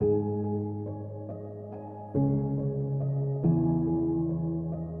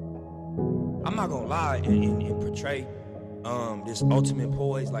not gonna lie and portray this ultimate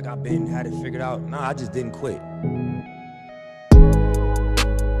poise like I've had it figured out. Nah, I just didn't quit.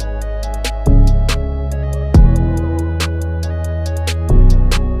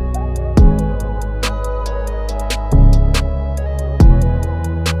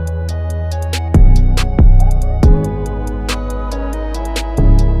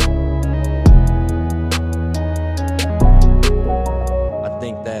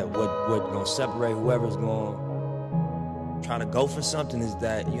 Separate whoever's going trying to go for something is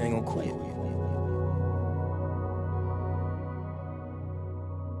that you ain't gonna quit.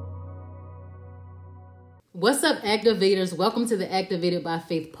 What's up, activators? Welcome to the Activated by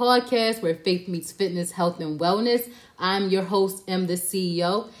Faith podcast, where faith meets fitness, health, and wellness. I'm your host, M, the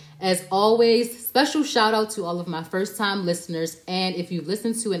CEO. As always, special shout out to all of my first time listeners. And if you've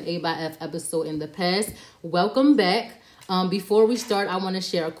listened to an A by F episode in the past, welcome back. Before we start, I want to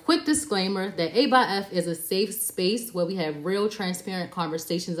share a quick disclaimer that A by F is a safe space where we have real, transparent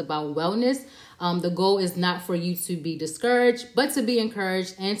conversations about wellness. The goal is not for you to be discouraged, but to be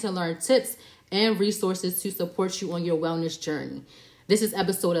encouraged and to learn tips and resources to support you on your wellness journey. This is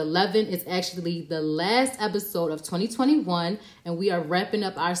episode 11. It's actually the last episode of 2021, and we are wrapping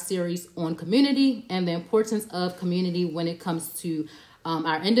up our series on community and the importance of community when it comes to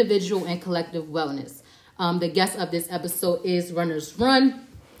our individual and collective wellness. The guest of this episode is Runners Run,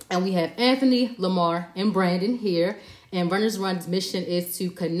 and we have Anthony, Lamar, and Brandon here. And Runners Run's mission is to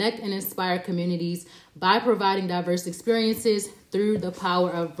connect and inspire communities by providing diverse experiences through the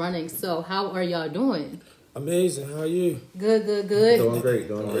power of running. So how are y'all doing? Amazing. How are you? Good. Doing great.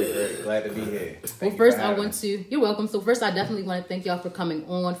 Glad to be here. You're welcome. So first, I definitely want to thank y'all for coming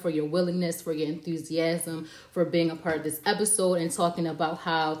on, for your willingness, for your enthusiasm, for being a part of this episode and talking about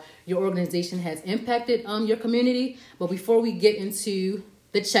how your organization has impacted your community. But before we get into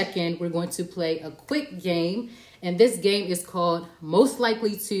the check-in, we're going to play a quick game. And this game is called Most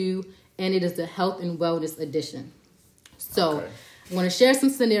Likely To, and it is the Health and Wellness edition. So okay. I'm going to share some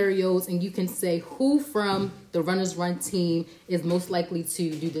scenarios, and you can say who from the Runners Run team is most likely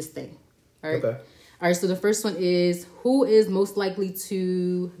to do this thing. All right. Okay. All right. So the first one is, who is most likely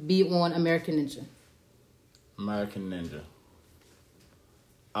to be on American Ninja? American Ninja.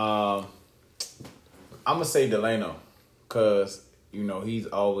 I'm gonna say Delano, cause he's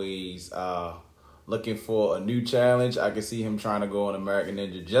always looking for a new challenge. I can see him trying to go on American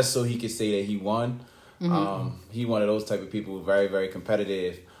Ninja just so he could say that he won. Mm-hmm. He one of those type of people, very, very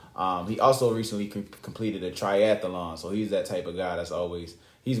competitive. He also recently completed a triathlon, so he's that type of guy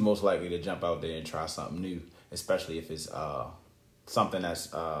he's most likely to jump out there and try something new, especially if it's something that's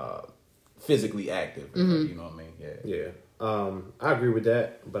physically active. Mm-hmm. You know what I mean? Yeah. I agree with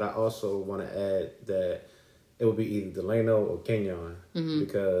that, but I also want to add that it would be either Delano or Kenyon, mm-hmm.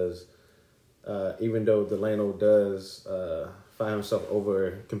 because even though Delano does find himself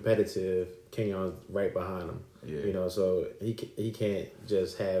over competitive, Kenyon's right behind him. Yeah. So he can't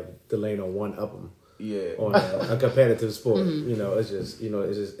just have Delano one up him. Yeah. On a competitive sport. Mm-hmm.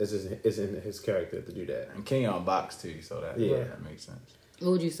 It's in his character to do that. And Kenyon boxed too, so that makes sense.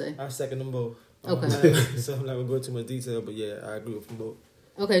 What would you say? I second them both. Okay. So I'm not gonna go into much detail, but yeah, I agree with them both.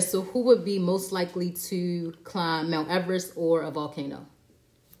 Okay, so who would be most likely to climb Mount Everest or a volcano?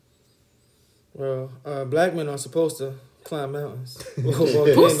 Well, black men are supposed to climb mountains.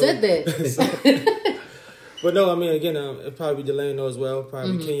 Who said that? But no, I mean, again, it'd probably be Delano as well.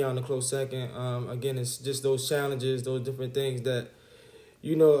 Probably mm-hmm. Kenyon a close second. Again, it's just those challenges, those different things that,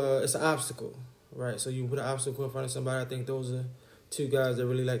 it's an obstacle, right? So you put an obstacle in front of somebody. I think those are two guys that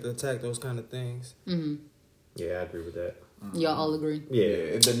really like to attack those kind of things. Mm-hmm. Yeah, I agree with that. Y'all all agree?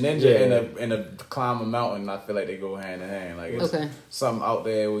 Yeah, the ninja and a climb a mountain, I feel like they go hand in hand. Like it's something out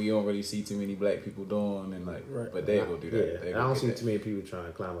there where you don't really see too many black people doing, and but they will do that. Yeah, I don't see too many people trying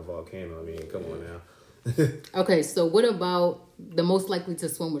to climb a volcano. I mean, come on now. Okay, so what about the most likely to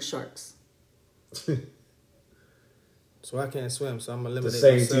swim with sharks? So I can't swim, so I'm eliminating the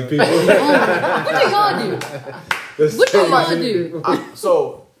same myself. two people. What do y'all do?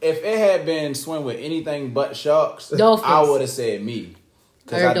 So if it had been swim with anything but sharks, dolphins. I would have said me,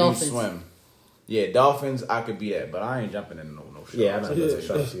 because I dolphins. do swim. Yeah, dolphins, I could be that, but I ain't jumping into no sharks. Yeah, I'm not doing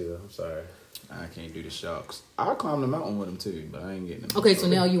sharks either. I'm sorry. I can't do the sharks. I'll climb the mountain with them too, but I ain't getting them. Okay, so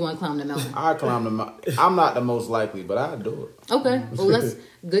now you want to climb the mountain. I'll climb the mountain. I'm not the most likely, but I'll do it. Okay, well, that's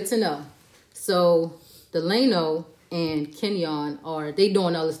good to know. So, Delano, and Kenyon are they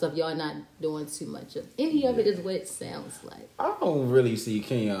doing all this stuff? Y'all not doing too much of any of it, is what it sounds like. I don't really see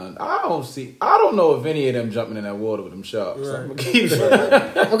Kenyon. I don't know if any of them jumping in that water with them sharks. Right. So I'm gonna keep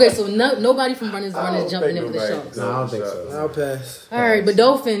it. Okay, so nobody from Runners I don't jumping in think with the nobody- sharks. No, I don't think so. I'll pass. All right, but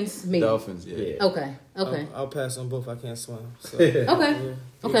dolphins, maybe. Dolphins, yeah. Okay. I'll pass on both. I can't swim. So, Okay. yeah.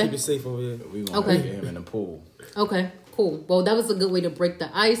 Okay. Keep it safe over here. We gonna Okay. get him in the pool. Okay, cool. Well, that was a good way to break the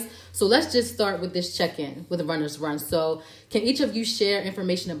ice. So let's just start with this check-in with the Runners Run. So can each of you share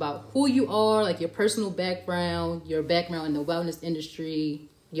information about who you are, like your personal background, your background in the wellness industry,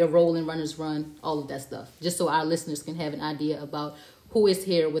 your role in Runners Run, all of that stuff, just so our listeners can have an idea about who is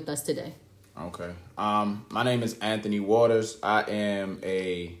here with us today. Okay. My name is Anthony Waters. I am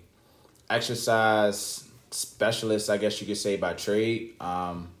a exercise specialist, I guess you could say, by trade.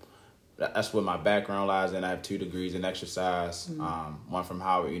 That's where my background lies, and I have 2 degrees in exercise. One from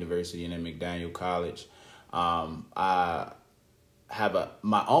Howard University and then McDaniel College. I have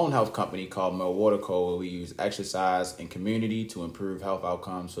my own health company called Mel Water Co., where we use exercise and community to improve health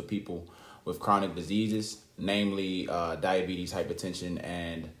outcomes for people with chronic diseases, namely diabetes, hypertension,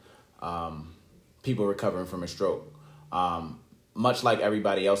 and people recovering from a stroke. Much like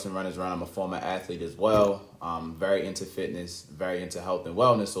everybody else in Runners Run, I'm a former athlete as well. Very into fitness, very into health and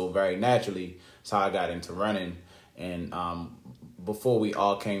wellness. So very naturally, that's how I got into running. And before we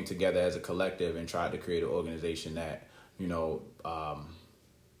all came together as a collective and tried to create an organization that,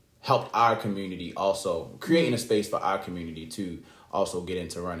 helped our community also, creating a space for our community to also get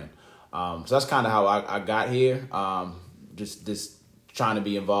into running. So that's kind of how I got here. Just trying to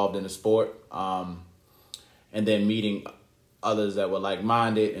be involved in the sport. And then meeting others that were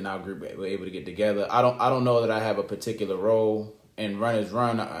like-minded, and our group were able to get together. I don't know that I have a particular role in Runners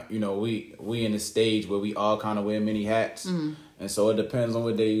Run. We in the stage where we all kind of wear many hats, and so it depends on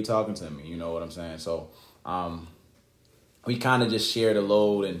what day you're talking to me. You know what I'm saying? So we kind of just share the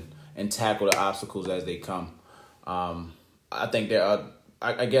load and tackle the obstacles as they come. I think there are.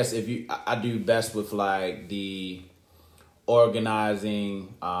 I guess I do best with like the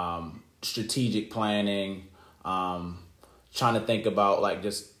organizing, strategic planning. Trying to think about like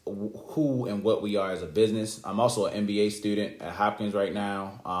just who and what we are as a business. I'm also an MBA student at Hopkins right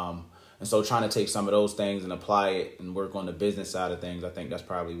now. And so trying to take some of those things and apply it and work on the business side of things, I think that's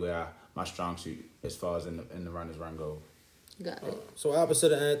probably where my strong suit as far as in the Runners Run goes. Got it. So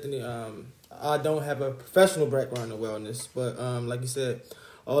opposite of Anthony, I don't have a professional background in wellness, but like you said,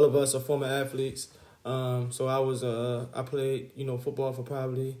 all of us are former athletes. So I played, football for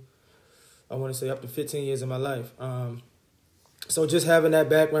probably, I want to say up to 15 years of my life. So just having that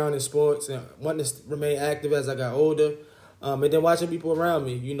background in sports and wanting to remain active as I got older, and then watching people around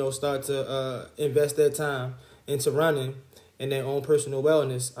me, start to invest their time into running and their own personal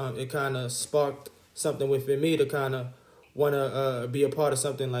wellness, it kind of sparked something within me to kind of want to be a part of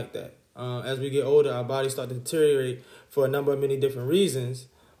something like that. As we get older, our bodies start to deteriorate for a number of many different reasons.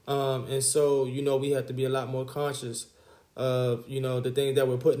 And so, we have to be a lot more conscious of, the things that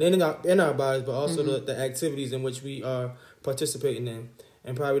we're putting in our bodies, but also the activities in which we are participating in.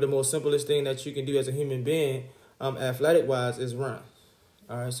 And probably the most simplest thing that you can do as a human being, athletic-wise, is run.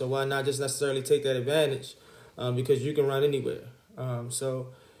 All right, so why not just necessarily take that advantage? Because you can run anywhere. So,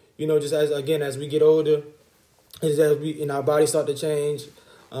 just as we get older, as our bodies start to change,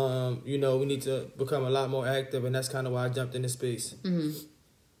 we need to become a lot more active, and that's kind of why I jumped into space. Mm-hmm.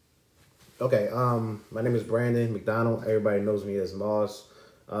 Okay, my name is Brandon McDonald. Everybody knows me as Moss.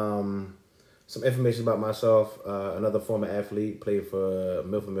 Some information about myself. Another former athlete, played for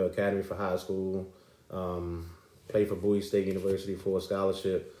Milford Mill Academy for high school. Played for Bowie State University for a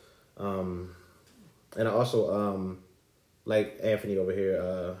scholarship. And I also, like Anthony over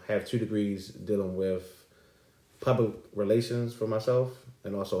here, have 2 degrees dealing with public relations for myself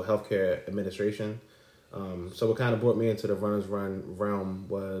and also healthcare administration. So what kind of brought me into the Runners Run realm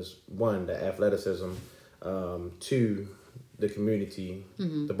was, 1, the athleticism, 2, the community,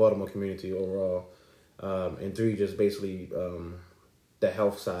 the Baltimore community overall, and 3, just basically the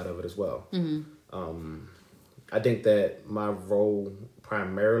health side of it as well. I think that my role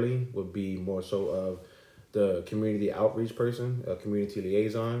primarily would be more so of the community outreach person, a community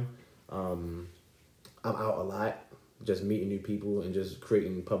liaison. I'm out a lot, just meeting new people and just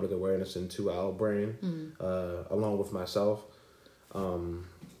creating public awareness into our brand, along with myself.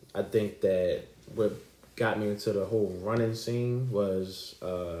 I think that what got me into the whole running scene was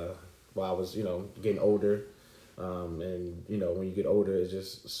while I was, getting older. And, when you get older, it's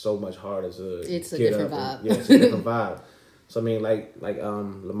just so much harder to It's a get different up vibe. And, it's a different vibe. So I mean, like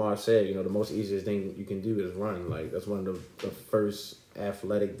Lamar said, you know, the most easiest thing you can do is run. Like that's one of the first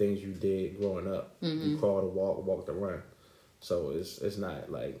athletic things you did growing up. You crawl to walk to run. So it's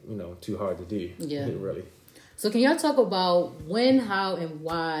not like, you know, too hard to do. Yeah. Really. So can y'all talk about when, how, and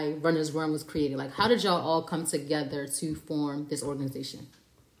why Runners Run was created? Like, how did y'all all come together to form this organization?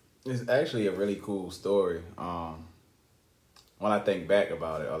 It's actually a really cool story. When I think back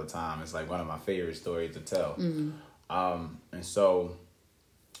about it all the time, it's like one of my favorite stories to tell. And so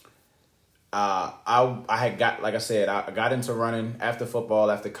I had got, like I said, I got into running after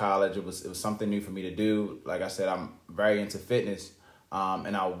football, after college. It was something new for me to do. Like I said, I'm very into fitness.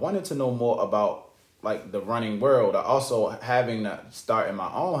 And I wanted to know more about like the running world. I also, having to start in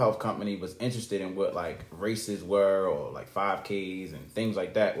my own health company, was interested in what like races were, or like 5Ks and things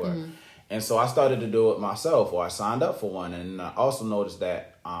like that were. And so I started to do it myself, or I signed up for one. And I also noticed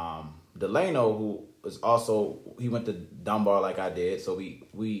that Delano, who was also, he went to Dunbar like I did, so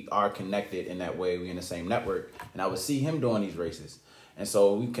we are connected in that way. We in the same network, and I would see him doing these races. And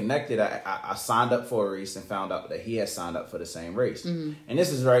so we connected. I signed up for a race and found out that he had signed up for the same race. And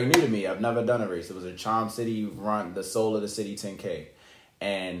this is very new to me. I've never done a race. It was a Charm City run, the Soul of the City 10K.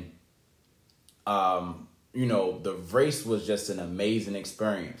 And, you know, the race was just an amazing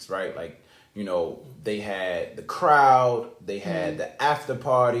experience, right? Like, you know, they had the crowd, they had the after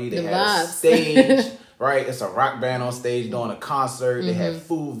party, they had a stage, right? It's a rock band on stage doing a concert. They had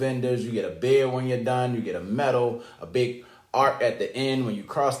food vendors. You get a beer when you're done. You get a medal, a big art at the end when you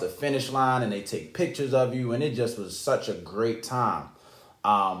cross the finish line, and they take pictures of you, and it just was such a great time.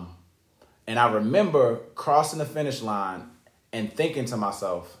 And I remember crossing the finish line and thinking to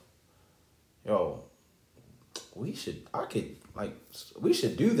myself, yo, we should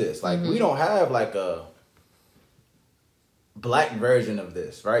do this. Like, we don't have like a black version of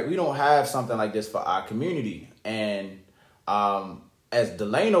this, right? We don't have something like this for our community. And as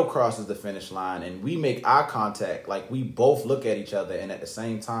Delano crosses the finish line and we make eye contact, like we both look at each other and at the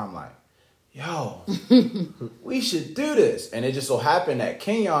same time like, yo, we should do this. And it just so happened that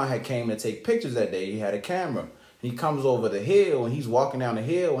Kenyon had came to take pictures that day. He had a camera. He comes over the hill and he's walking down the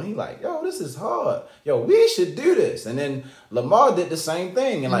hill and he's like, yo, this is hard. Yo, we should do this. And then Lamar did the same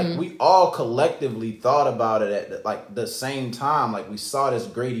thing. And like we all collectively thought about it at like the same time. Like we saw this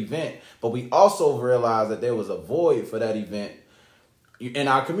great event, but we also realized that there was a void for that event in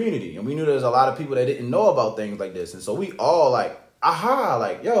our community. And we knew there was a lot of people that didn't know about things like this. And so we all like, aha,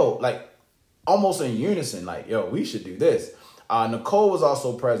 like, yo, like almost in unison, like, yo, we should do this. Nicole was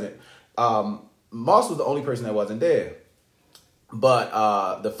also present. Moss was the only person that wasn't there.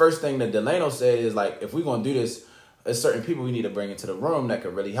 But the first thing that Delano said is like, if we're going to do this, there's certain people we need to bring into the room that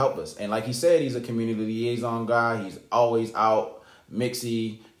could really help us. And like he said, he's a community liaison guy. He's always out,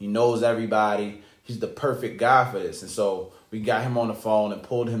 mixy. He knows everybody. He's the perfect guy for this. And so we got him on the phone and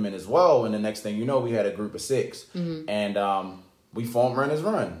pulled him in as well. And the next thing you know, we had a group of 6. And we formed Runners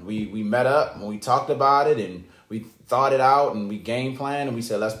Run. We met up and we talked about it and we thought it out and we game planned and we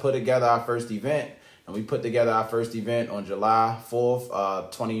said, let's put together our first event. And we put together our first event on July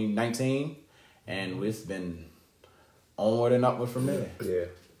 4th, 2019. And it's been onward and upward from there. Yeah.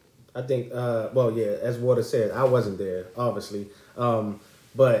 I think, as Water said, I wasn't there, obviously.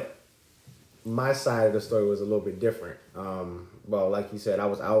 But my side of the story was a little bit different. Like you said, I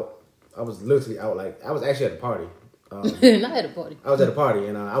was out. I was literally out. Like, I was actually at a party. Not at a party. I was at a party,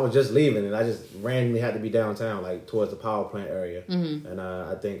 and I was just leaving, and I just randomly had to be downtown, like towards the power plant area. And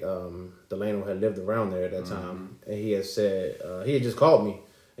I think Delano had lived around there at that time, and he had said he had just called me.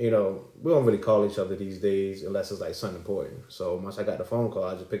 You know, we don't really call each other these days unless it's like something important. So once I got the phone call,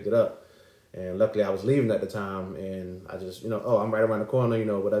 I just picked it up, and luckily I was leaving at the time, and I just, I'm right around the corner.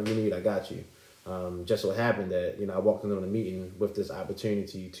 Whatever you need, I got you. Just so happened that I walked into the meeting with this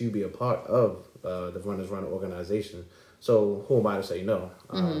opportunity to be a part of the Runners Run organization. So who am I to say no?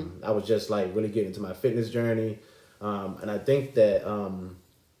 I was just like really getting into my fitness journey, and I think that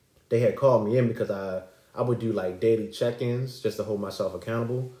they had called me in because I would do like daily check-ins just to hold myself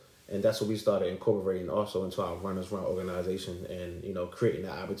accountable, and that's what we started incorporating also into our Runners Run organization, and creating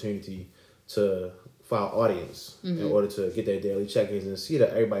that opportunity for our audience in order to get their daily check-ins and see that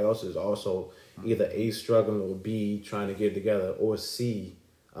everybody else is also either A, struggling, or B, trying to get it together, or C,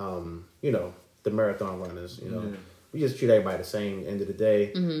 the marathon runners. We just treat everybody the same. End of the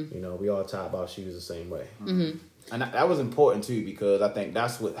day, we all tie our shoes the same way. And that was important too, because I think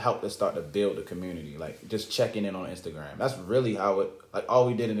that's what helped us start to build the community. Like just checking in on Instagram. That's really how all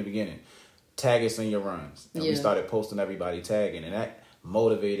we did in the beginning. Tag us in your runs. And we started posting everybody tagging, and that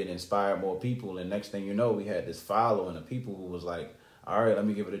motivated, inspired more people. And next thing you know, we had this following of people who was like, all right, let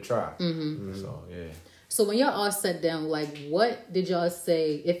me give it a try. So, yeah. So when y'all all sat down, like, what did y'all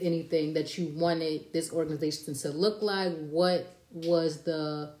say, if anything, that you wanted this organization to look like? What was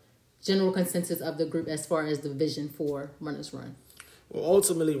the general consensus of the group as far as the vision for Runners Run? Well,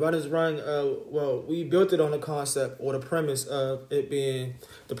 ultimately, Runners Run, we built it on the concept or the premise of it being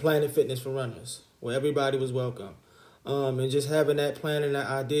the Planet Fitness for runners, where everybody was welcome. And just having that plan and that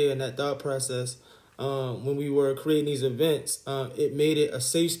idea and that thought process, when we were creating these events, it made it a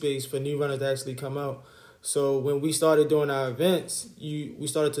safe space for new runners to actually come out. So when we started doing our events, we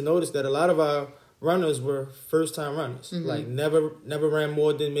started to notice that a lot of our runners were first-time runners, like never ran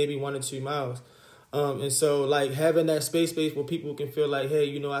more than maybe 1 or 2 miles. And so like having that space where people can feel like,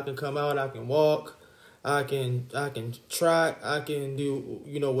 hey, I can come out, I can walk, I can trot, I can do,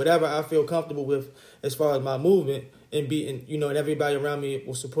 whatever I feel comfortable with as far as my movement and everybody around me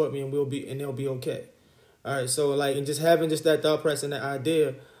will support me and they'll be okay. All right. So like, and just having that thought process and that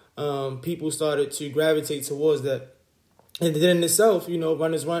idea, people started to gravitate towards that. And then in itself,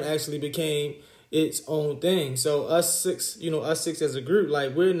 Runners Run actually became its own thing. So us six as a group,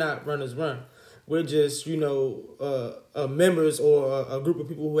 like we're not Runners Run. We're just, members or a group of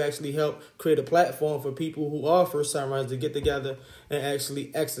people who actually help create a platform for people who are first-time runners to get together and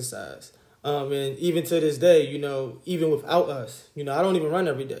actually exercise. And even to this day, even without us, I don't even run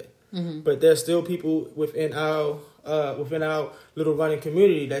every day. But there's still people within our little running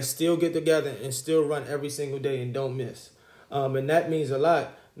community that still get together and still run every single day and don't miss. And that means a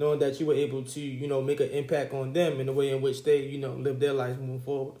lot, knowing that you were able to, make an impact on them in the way in which they, live their lives moving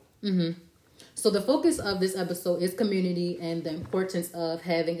forward. So the focus of this episode is community and the importance of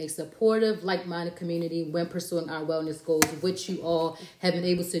having a supportive, like-minded community when pursuing our wellness goals, which you all have been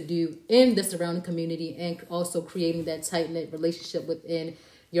able to do in the surrounding community and also creating that tight-knit relationship within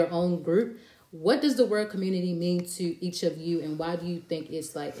your own group. What does the word community mean to each of you, and why do you think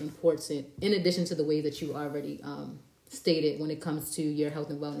it's important in addition to the way that you already stated when it comes to your health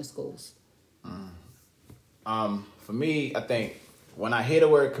and wellness goals? For me, I think when I hear the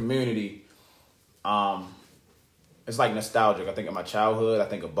word community, it's like nostalgic. I think of my childhood. I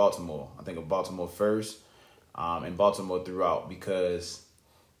think of Baltimore. I think of Baltimore first, and Baltimore throughout, because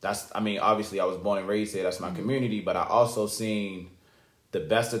obviously I was born and raised here. That's my community, but I also seen the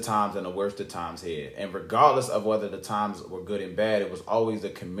best of times and the worst of times here. And regardless of whether the times were good and bad, it was always the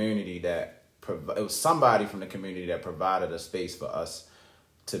community it was somebody from the community that provided a space for us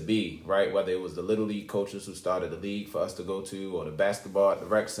to be, right? Whether it was the Little League coaches who started the league for us to go to, or the basketball at the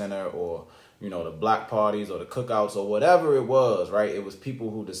rec center, or the block parties or the cookouts or whatever it was, right? It was people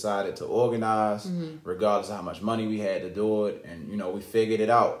who decided to organize regardless of how much money we had to do it. And, we figured it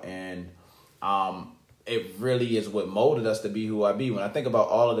out. And it really is what molded us to be who I be. When I think about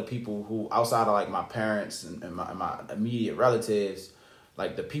all of the people who, outside of like my parents and my immediate relatives,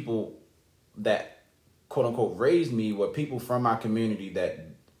 like the people that quote unquote raised me were people from my community that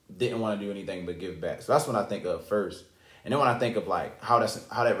didn't want to do anything but give back. So that's what I think of first. And then when I think of like how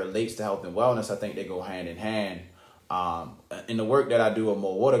that relates to health and wellness, I think they go hand in hand. In the work that I do at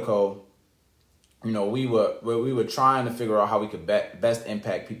More Water Co., we were trying to figure out how we could best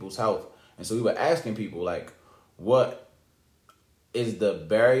impact people's health. And so we were asking people like, what is the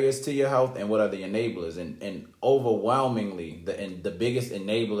barriers to your health and what are the enablers? And overwhelmingly, the biggest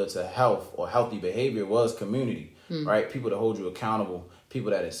enabler to health or healthy behavior was community, right? People that hold you accountable,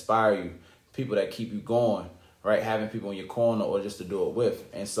 people that inspire you, people that keep you going. Right, having people in your corner or just to do it with.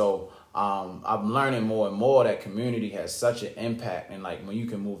 And so I'm learning more and more that community has such an impact, and like when you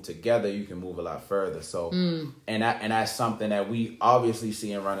can move together, you can move a lot further. So and that's something that we obviously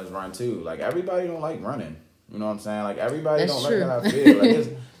see in Runners Run too. Like everybody don't like running. You know what I'm saying? Like everybody That's don't true. like how I feel.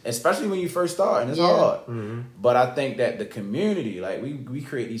 Like especially when you first start and it's hard. But I think that the community, like we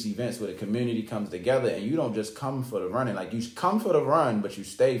create these events where the community comes together, and you don't just come for the running. Like you come for the run, but you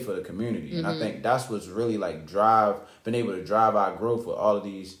stay for the community. And I think that's what's really like been able to drive our growth with all of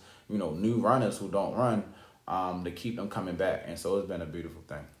these, new runners who don't run, to keep them coming back. And so it's been a beautiful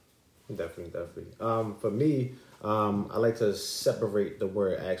thing. Definitely. For me, I like to separate the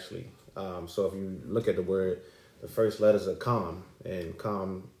word actually. So if you look at the word, the first letters are COM, and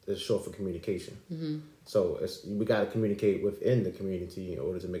COM is short for communication. So we got to communicate within the community in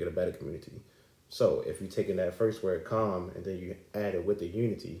order to make it a better community. So if you're taking that first word COM and then you add it with the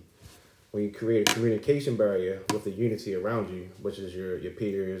unity, when you create a communication barrier with the unity around you, which is your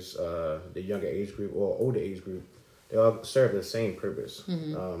peers, the younger age group or older age group, they all serve the same purpose.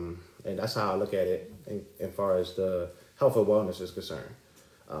 And that's how I look at it as far as the health and wellness is concerned.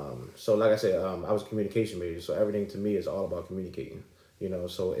 So like I said, I was a communication major, so everything to me is all about communicating.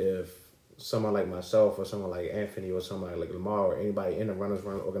 So if someone like myself or someone like Anthony or somebody like Lamar or anybody in the Runners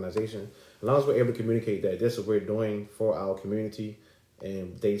Run organization, as long as we're able to communicate that this is what we're doing for our community,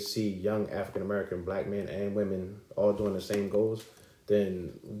 and they see young African American black men and women all doing the same goals,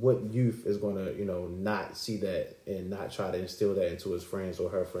 then what youth is going to, not see that and not try to instill that into his friends or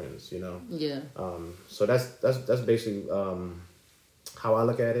her friends, Yeah. So that's basically how I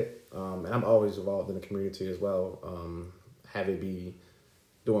look at it. And I'm always involved in the community as well. Have it be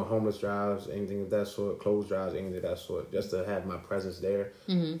doing homeless drives, anything of that sort, clothes drives, anything of that sort, just to have my presence there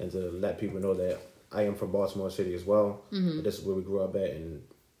and to let people know that I am from Baltimore City as well. This is where we grew up at, and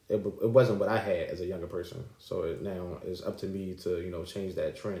it wasn't what I had as a younger person. So now it's up to me to, change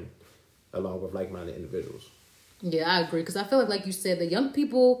that trend along with like-minded individuals. Yeah, I agree. Because I feel like you said, the young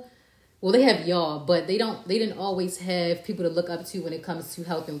people, well, they have y'all, but they didn't always have people to look up to when it comes to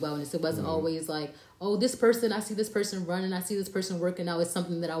health and wellness. It wasn't always like, oh, this person, I see this person running, I see this person working out, it's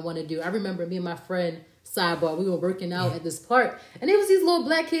something that I want to do. I remember me and my friend, sidebar, we were working out at this park, and there was these little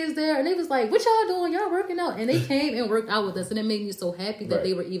black kids there, and they was like, what y'all doing? Y'all working out? And they came and worked out with us, and it made me so happy that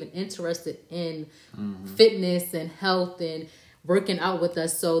they were even interested in fitness and health and working out with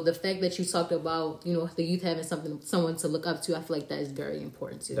us. So the fact that you talked about, the youth having someone to look up to, I feel like that is very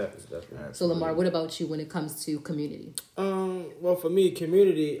important too. Definitely. So Lamar, what about you when it comes to community? Well, for me,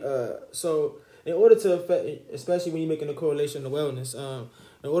 community. So in order to affect, especially when you're making a correlation to wellness,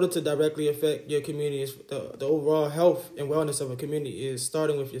 in order to directly affect your community, the overall health and wellness of a community is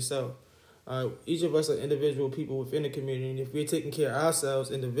starting with yourself. Each of us are individual people within the community, and if we're taking care of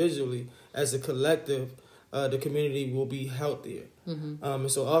ourselves individually as a collective, the community will be healthier. And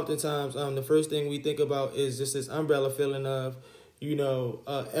so oftentimes, the first thing we think about is just this umbrella feeling of,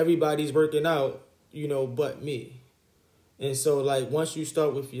 everybody's working out, but me. And so, like, once you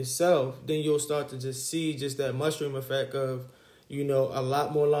start with yourself, then you'll start to just see just that mushroom effect of, a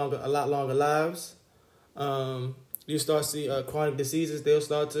lot longer lives. You start to see chronic diseases. They'll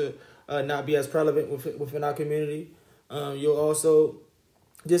start to not be as prevalent within our community. You'll also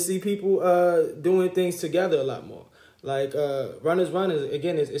just see people doing things together a lot more. Like Runners,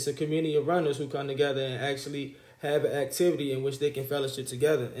 again, it's a community of runners who come together and actually have an activity in which they can fellowship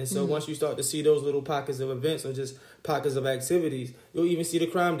together. And so once you start to see those little pockets of events or just pockets of activities, you'll even see the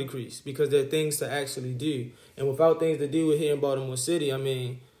crime decrease because there are things to actually do. And without things to do here in Baltimore City, I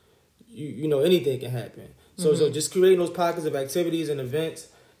mean, anything can happen. So just creating those pockets of activities and events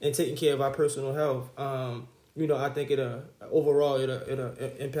and taking care of our personal health, I think it'll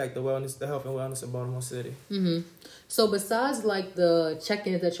impact the health and wellness of Baltimore City. So besides like the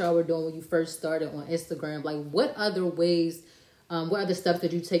check-ins that y'all were doing when you first started on Instagram, like what other ways, what other steps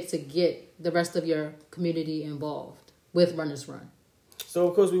did you take to get the rest of your community involved with Runners Run? So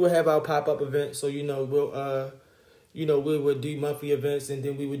of course we would have our pop-up events. So we would do monthly events, and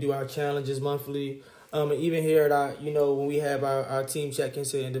then we would do our challenges monthly. And even here at our, when we have our team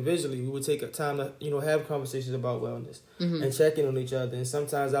check-ins here individually, we would take a time to, have conversations about wellness and check in on each other. And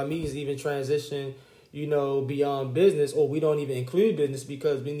sometimes our meetings even transition, beyond business, or we don't even include business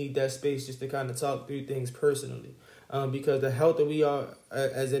because we need that space just to kind of talk through things personally. Because the healthier we are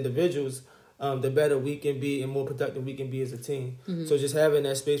as individuals, the better we can be and more productive we can be as a team. So just having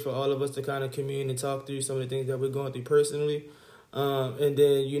that space for all of us to kind of commune and talk through some of the things that we're going through personally. And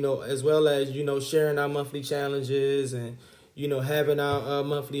then, as well as, sharing our monthly challenges and, having our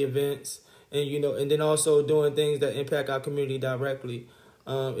monthly events and, and then also doing things that impact our community directly.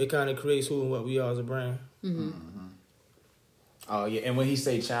 It kind of creates who and what we are as a brand. Oh, yeah. And when he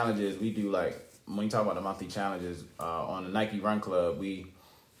say challenges, we do when you talk about the monthly challenges, on the Nike Run Club, we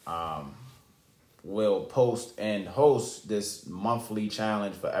will post and host this monthly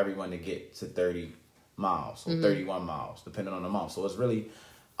challenge for everyone to get to 30 miles or 31 miles, depending on the month. So it's really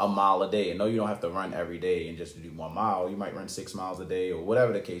a mile a day. And no, you don't have to run every day and just do 1 mile. You might run 6 miles a day or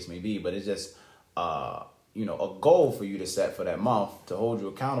whatever the case may be. But it's just, a goal for you to set for that month to hold you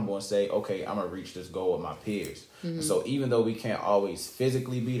accountable and say, okay, I'm going to reach this goal with my peers. And so even though we can't always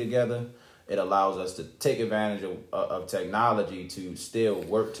physically be together, it allows us to take advantage of technology to still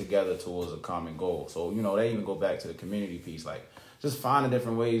work together towards a common goal. So, they even go back to the community piece, just finding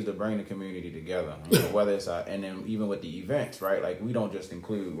different ways to bring the community together, whether it's, and then even with the events, right? Like we don't just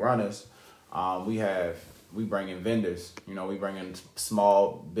include runners. We bring in vendors, we bring in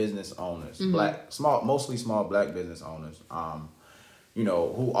small business owners, mostly small black business owners,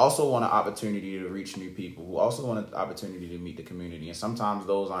 who also want an opportunity to reach new people, who also want an opportunity to meet the community. And sometimes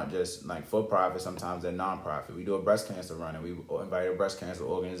those aren't just for profit, sometimes they're non-profit. We do a breast cancer run and we invite a breast cancer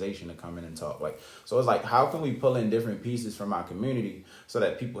organization to come in and talk. So it's how can we pull in different pieces from our community so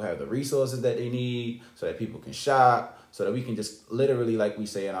that people have the resources that they need, so that people can shop, so that we can just literally, like we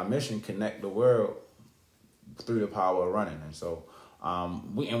say in our mission, connect the world through the power of running. And so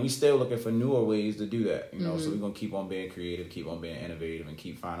we still looking for newer ways to do that, you know. So we're gonna keep on being creative, keep on being innovative, and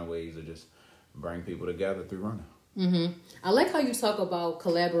keep finding ways to just bring people together through running. I like how you talk about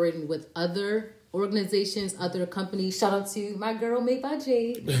collaborating with other organizations, other companies. Shout out to my girl Made by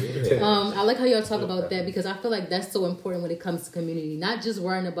Jade. I like how y'all talk about that, because I feel like that's so important when it comes to community. Not just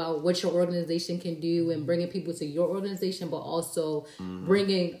worrying about what your organization can do and bringing people to your organization, but also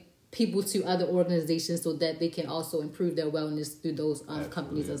bringing people to other organizations so that they can also improve their wellness through those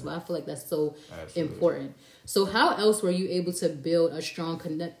companies as well. I feel like that's so important. So how else were you able to build a strong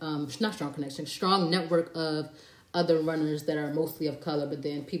strong network of other runners that are mostly of color, but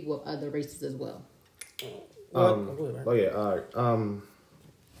then people of other races as well?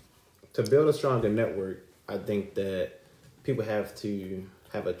 To build a stronger network, I think that people have to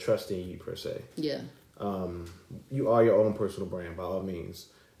have a trust in you per se. Yeah. You are your own personal brand by all means.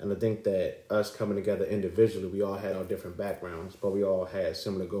 And I think that us coming together individually, we all had our different backgrounds, but we all had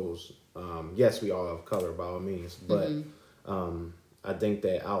similar goals. Yes, we are of color by all means, but I think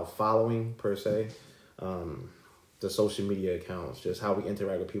that our following per se, the social media accounts, just how we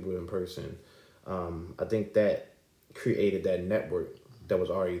interact with people in person, I think that created that network that was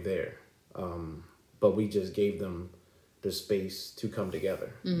already there. But we just gave them the space to come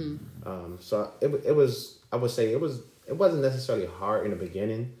together. So it was, I would say it wasn't necessarily hard in the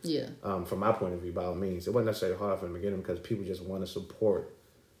beginning. Yeah. From my point of view, by all means, it wasn't necessarily hard from the beginning because people just want to support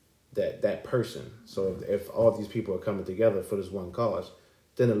that person. So if all these people are coming together for this one cause,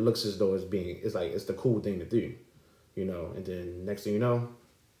 then it looks as though it's the cool thing to do, you know. And then next thing you know,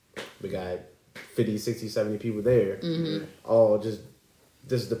 we got 50, 60, 70 people there, all just,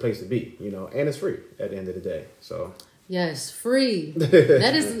 this is the place to be, you know, and it's free at the end of the day. So yes, free.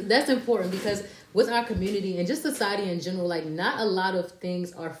 That's important, because with our community and just society in general, like not a lot of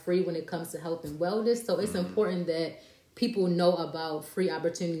things are free when it comes to health and wellness. So it's important that people know about free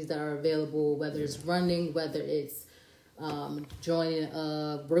opportunities that are available, whether it's running, whether it's joining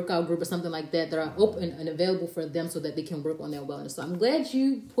a workout group or something like that are open and available for them so that they can work on their wellness. So I'm glad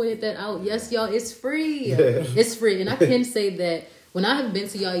you pointed that out. Yes, y'all, it's free. It's free. And I can say that when I have been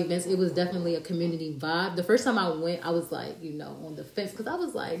to y'all events, it was definitely a community vibe. The first time I went, I was like, you know, on the fence, because I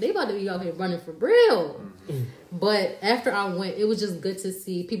was like, they about to be out here running for real. But after I went, it was just good to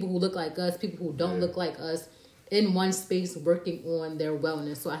see people who look like us, people who don't look like us, in one space working on their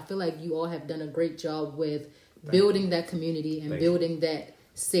wellness. So I feel like you all have done a great job with building that community and building that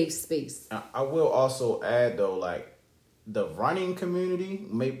safe space. I will also add though, like the running community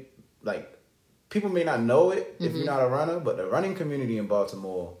people may not know it if you're not a runner, but the running community in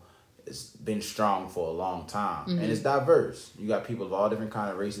Baltimore has been strong for a long time, and it's diverse. You got people of all different kind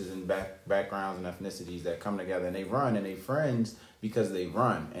of races and backgrounds and ethnicities that come together and they run and they friends because they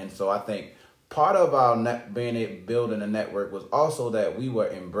run. And so I think part of our building a network was also that we were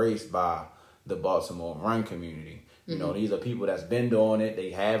embraced by the Baltimore run community. You know, these are people that's been doing it.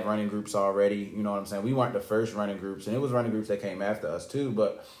 They have running groups already. You know what I'm saying? We weren't the first running groups, and it was running groups that came after us too.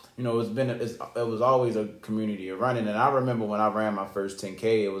 But you know, it was always a community of running. And I remember when I ran my first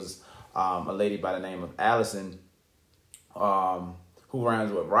 10K, it was a lady by the name of Allison, who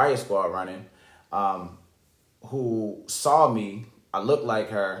runs with Riot Squad Running, who saw me. I looked like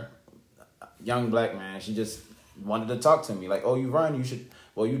her, young black man. She just wanted to talk to me like, "Oh, you run? You should."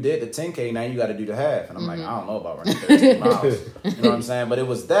 Well, you did the 10K, now you got to do the half. And I'm like, I don't know about running 13 miles. You know what I'm saying? But it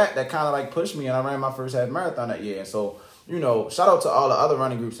was that kind of like pushed me, and I ran my first half marathon that year. And so, you know, shout out to all the other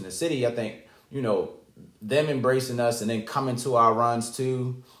running groups in the city. I think, you know, them embracing us and then coming to our runs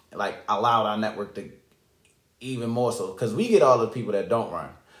too, like allowed our network to even more so. Because we get all the people that don't run.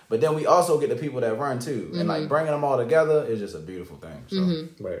 But then we also get the people that run too. And like bringing them all together is just a beautiful thing. So,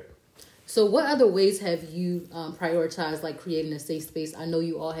 Right. So what other ways have you prioritized, like creating a safe space? I know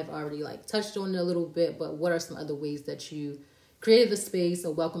you all have already like touched on it a little bit, but what are some other ways that you created a space,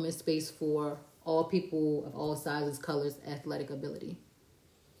 a welcoming space for all people of all sizes, colors, athletic ability?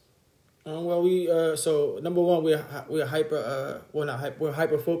 Well, so number one, we're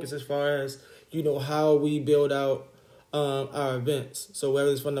hyper focused as far as, you know, how we build out our events. So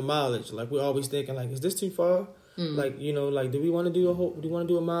whether it's from the mileage, like we're always thinking like, is this too far? Like, you know, like, do we want to do a mile? Do you want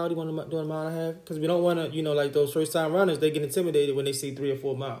to do a mile and a half? Because we don't want to, you know, like those first time runners, they get intimidated when they see 3 or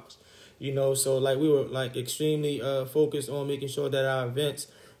 4 miles, you know. So like we were like extremely focused on making sure that our events,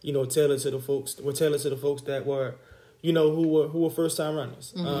 you know, tailored to the folks that were, you know, who were first time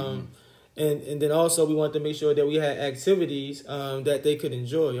runners. And then also we wanted to make sure that we had activities that they could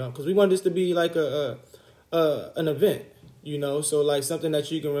enjoy, because we wanted this to be like an event, you know. So like something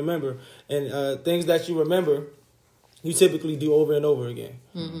that you can remember, and things that you remember. you typically do over and over again,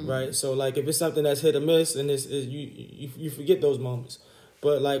 right? So like if it's something that's hit or miss, and you forget those moments.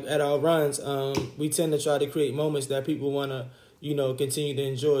 But like at our runs, we tend to try to create moments that people want to, continue to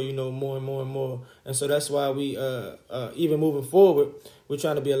enjoy, more and more and more. And so that's why we, even moving forward, we're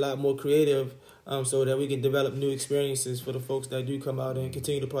trying to be a lot more creative, so that we can develop new experiences for the folks that do come out and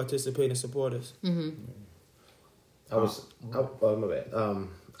continue to participate and support us. Mm-hmm. My bad.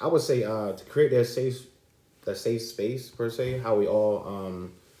 I would say to create that safe space per se, how we all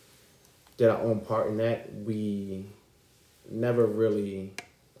did our own part in that. We never really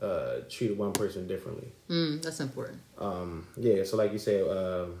treated one person differently. That's important. Yeah, so like you said,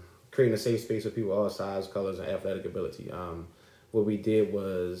 creating a safe space for people of all size, colors, and athletic ability. What we did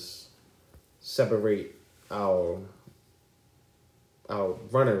was separate our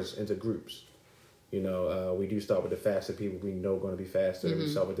runners into groups. We do start with the faster people we know going to be faster. We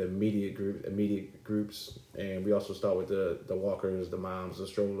start with the immediate groups, and we also start with the walkers, the moms, the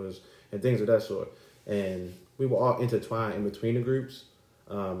strollers, and things of that sort. And we will all intertwine in between the groups,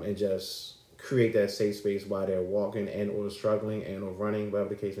 and just create that safe space while they're walking and or struggling and or running, whatever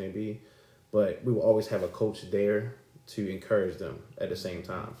the case may be. But we will always have a coach there to encourage them at the same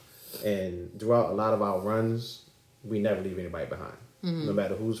time. And throughout a lot of our runs, we never leave anybody behind. No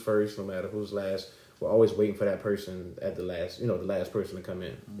matter who's first, no matter who's last, we're always waiting for that person at the last, the last person to come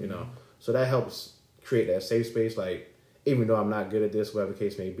in, So that helps create that safe space. Like, even though I'm not good at this, whatever the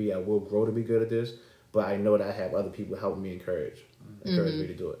case may be, I will grow to be good at this. But I know that I have other people helping me encourage me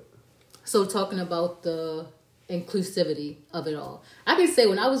to do it. So talking about the inclusivity of it all, I can say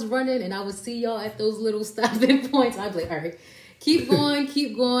when I was running and I would see y'all at those little stopping points, I'd be like, all right, keep going,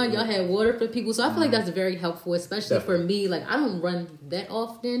 keep going. Y'all had water for people. So I feel like that's very helpful, especially for me. Like, I don't run that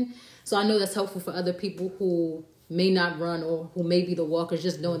often. So I know that's helpful for other people who may not run or who may be the walkers,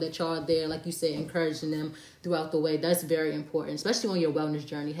 just knowing that y'all are there, like you say, encouraging them throughout the way. That's very important, especially on your wellness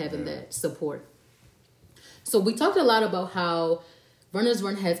journey, having that support. So we talked a lot about how Runners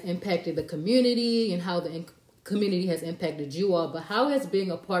Run has impacted the community and how the community has impacted you all. But how has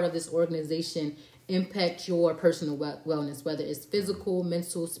being a part of this organization impact your personal wellness, whether it's physical,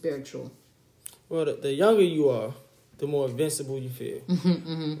 mental, spiritual? Well, the younger you are, the more invincible you feel,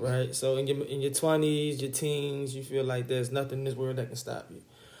 right? So in your 20s, your teens, you feel like there's nothing in this world that can stop you.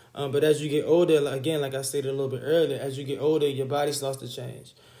 But as you get older, again, like I stated a little bit earlier, as you get older, your body starts to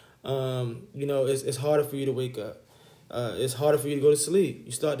change. It's harder for you to wake up. It's harder for you to go to sleep.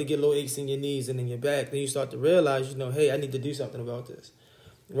 You start to get little aches in your knees and in your back. Then you start to realize, hey, I need to do something about this,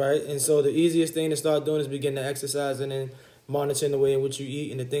 right? And so the easiest thing to start doing is begin to exercise and then monitoring the way in which you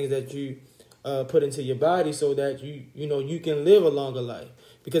eat and the things that you put into your body so that you can live a longer life.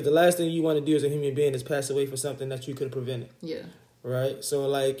 Because the last thing you want to do as a human being is pass away for something that you could have prevented. Yeah. Right? So,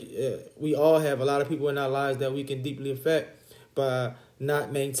 we all have a lot of people in our lives that we can deeply affect by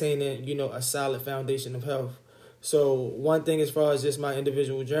not maintaining, a solid foundation of health. So, one thing as far as just my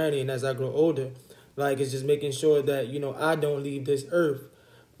individual journey and as I grow older, is just making sure that, I don't leave this earth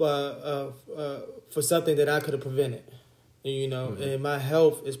for something that I could have prevented. And my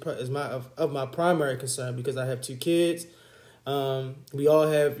health is my primary concern because I have 2 kids. We all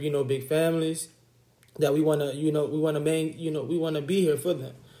have, big families that we want to, we want to be here for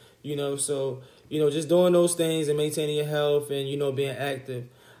them, so, just doing those things and maintaining your health and, being active.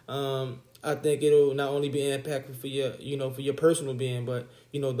 I think it'll not only be impactful for your, for your personal being, but,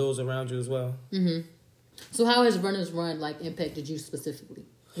 those around you as well. Mm-hmm. So how has Runners Run impacted you specifically?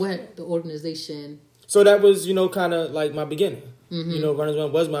 What the organization? So that was, kind of like my beginning. Runners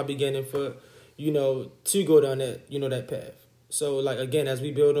Run was my beginning for, to go down that, that path. So, again, as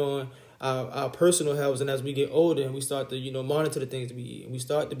we build on our personal health and as we get older and we start to, monitor the things we eat, and we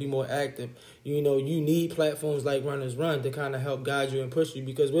start to be more active, you need platforms like Runners Run to kind of help guide you and push you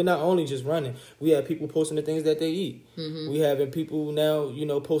because we're not only just running. We have people posting the things that they eat. We having people now,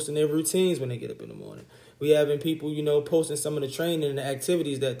 posting their routines when they get up in the morning. We having people, posting some of the training and the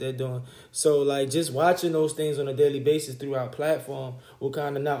activities that they're doing. So, just watching those things on a daily basis through our platform will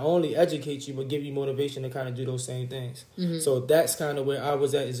kind of not only educate you, but give you motivation to kind of do those same things. So that's kind of where I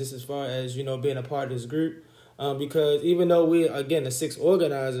was at, is just as far as, being a part of this group. Because even though we're, again, the 6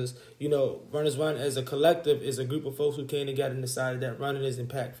 organizers, Runners Run as a collective is a group of folks who came together and decided that running is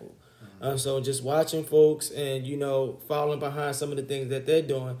impactful. So just watching folks and, following behind some of the things that they're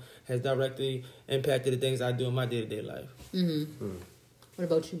doing has directly impacted the things I do in my day-to-day life. What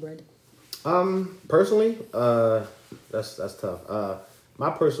about you, Brandon? Personally, that's tough. My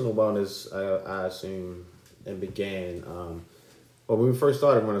personal wellness, I assume, and began, when we first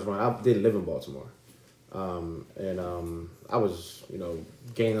started Runners Run, I did live in Baltimore. I was,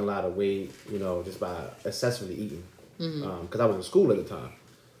 gaining a lot of weight, just by excessively eating. because I was in school at the time.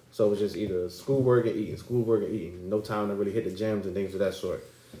 So it was just either schoolwork and eating. No time to really hit the gyms and things of that sort.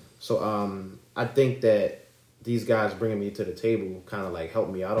 So I think that these guys bringing me to the table kind of like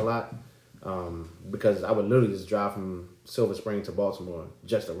helped me out a lot, because I would literally just drive from Silver Spring to Baltimore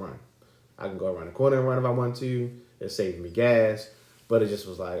just to run. I can go around the corner and run if I want to. It saved me gas. But it just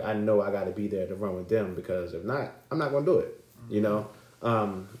was like, I know I got to be there to run with them, because if not, I'm not going to do it, you know?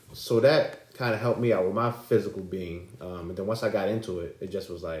 So that kind of helped me out with my physical being. And then once I got into it, it just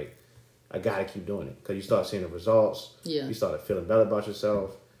was like, I got to keep doing it, because you start seeing the results. Yeah. You started feeling better about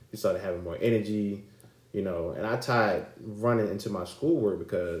yourself. You started having more energy, you know? And I tied running into my schoolwork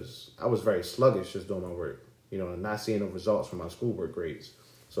because I was very sluggish just doing my work, you know, and not seeing the results from my schoolwork grades.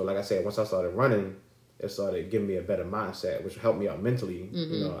 So like I said, once I started running, it started giving me a better mindset, which helped me out mentally.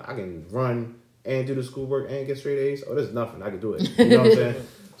 You know, I can run and do the schoolwork and get straight A's. Oh, there's nothing. I can do it. You know what I'm saying?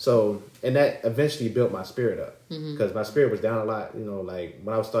 So, and that eventually built my spirit up, because my spirit was down a lot, you know, like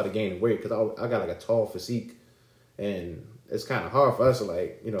when I started gaining weight, because I got like a tall physique, and it's kind of hard for us to,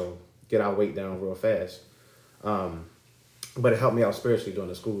 like, you know, get our weight down real fast. But it helped me out spiritually during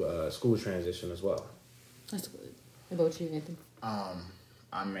the school transition as well. That's good. How about you, Anthony?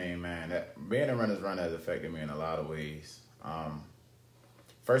 I mean, man, that being a Runner's Run has affected me in a lot of ways.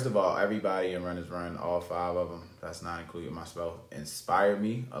 First of all, everybody in Runner's Run, all 5 of them, that's not including myself, inspired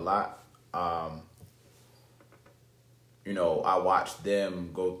me a lot. You know, I watched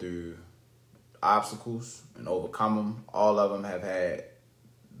them go through obstacles and overcome them. All of them have had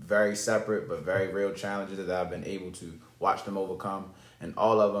very separate but very real challenges that I've been able to watch them overcome. And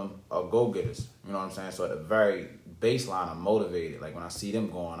all of them are go-getters. You know what I'm saying? So at the very baseline, I'm motivated. Like when I see them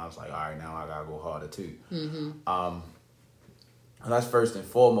going, I was like, all right, now I gotta go harder too. And that's first and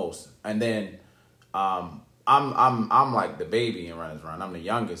foremost. And then I'm like the baby in Runner's Run. I'm the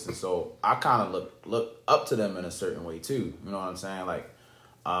youngest, and so I kind of look up to them in a certain way too. You know what I'm saying? Like,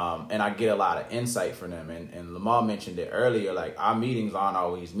 and I get a lot of insight from them. And Lamar mentioned it earlier. Like, our meetings aren't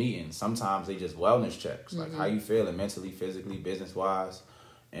always meetings. Sometimes they just wellness checks. Like, how you feeling mentally, physically, business wise.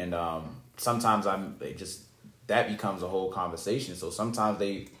 And sometimes that becomes a whole conversation. So sometimes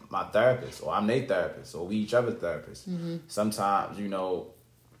they my therapist, or I'm their therapist, or we each other's therapist. Sometimes, you know,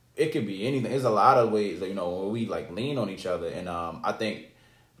 it could be anything. There's a lot of ways that, you know, where we like lean on each other. And I think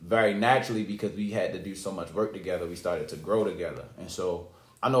very naturally, because we had to do so much work together, we started to grow together. And so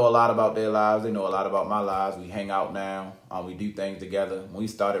I know a lot about their lives. They know a lot about my lives. We hang out now. We do things together. When we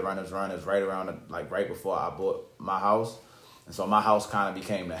started Runner's Run, it's right around, right before I bought my house. And so my house kind of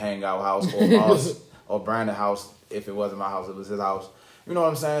became the hangout house, or Brandon's house. If it wasn't my house, it was his house. You know what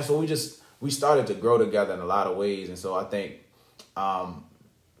I'm saying? So we started to grow together in a lot of ways. And so I think,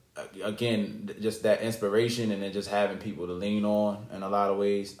 again, just that inspiration, and then just having people to lean on in a lot of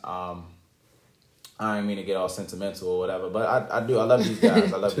ways. I didn't mean to get all sentimental or whatever, but I do. I love these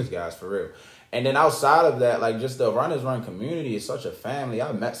guys. I love these guys for real. And then outside of that, like, just the Runner's Run community is such a family.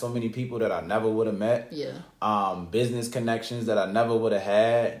 I've met so many people that I never would have met. Yeah. Business connections that I never would have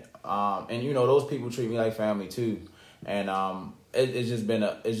had. And you know, those people treat me like family too. And it's just been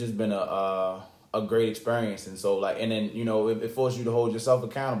a great experience. And so, like, and then, you know, it forces you to hold yourself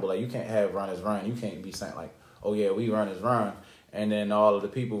accountable. Like, you can't have Runner's Run. You can't be saying like, oh yeah, we Runner's Run, and then all of the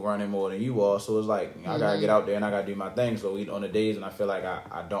people running more than you are. So it's like, I gotta get out there and I gotta do my thing. So on the days when I feel like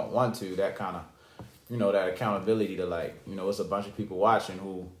I don't want to, that kind of, you know, that accountability to, like, you know, it's a bunch of people watching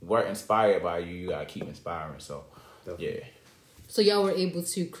who were inspired by you. You gotta keep inspiring. So yeah. So y'all were able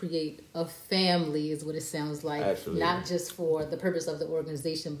to create a family, is what it sounds like. Absolutely. Not just for the purpose of the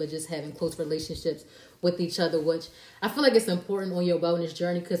organization, but just having close relationships with each other, which I feel like it's important on your wellness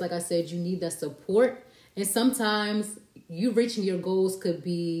journey, because like I said, you need that support. And sometimes you reaching your goals could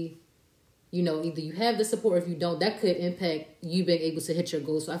be, you know, either you have the support, or if you don't, that could impact you being able to hit your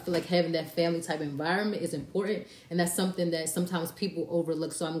goals. So I feel like having that family type environment is important, and that's something that sometimes people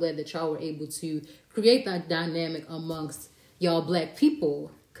overlook. So I'm glad that y'all were able to create that dynamic amongst y'all Black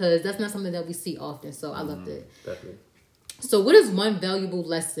people, because that's not something that we see often. So I loved it. Definitely. So what is one valuable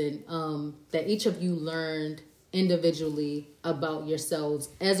lesson that each of you learned individually about yourselves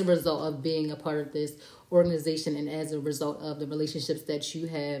as a result of being a part of this organization, and as a result of the relationships that you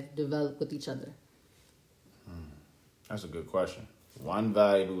have developed with each other? That's a good question. One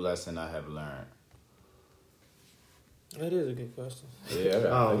valuable lesson I have learned. That is a good question. Yeah, I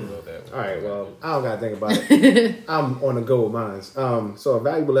gotta think about that one. All right, well, I don't got to think about it. I'm on the go with mine. So a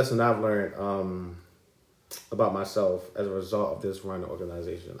valuable lesson I've learned about myself as a result of this running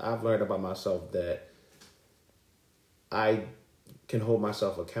organization. I've learned about myself that I can hold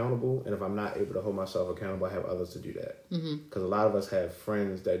myself accountable, and if I'm not able to hold myself accountable, I have others to do that. Because a lot of us have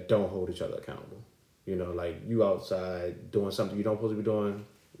friends that don't hold each other accountable. You know, like you outside doing something you don't supposed to be doing,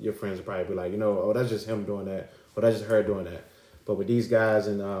 your friends will probably be like, you know, oh, that's just him doing that, or that's just her doing that. But with these guys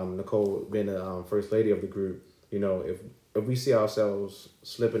and Nicole being the first lady of the group, you know, if we see ourselves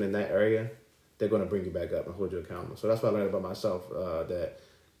slipping in that area, they're going to bring you back up and hold you accountable. So that's what I learned about myself, that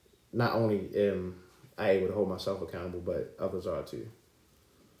not only am I able to hold myself accountable, but others are too.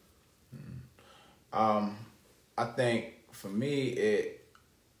 I think for me,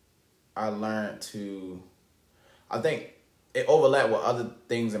 I think it overlapped with other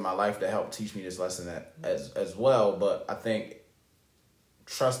things in my life that helped teach me this lesson as well. But I think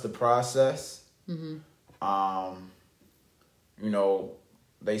trust the process. Mm-hmm. You know,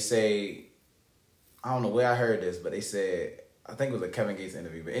 they say, I don't know where I heard this, but they said, I think it was a Kevin Gates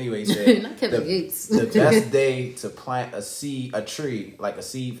interview. But anyway, he said, not Kevin Gates. The best day to plant a seed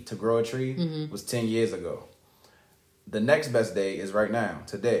to grow a tree was 10 years ago. The next best day is right now,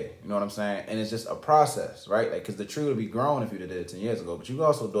 today. You know what I'm saying? And it's just a process, right? Like, because the tree would be grown if you did it 10 years ago, but you can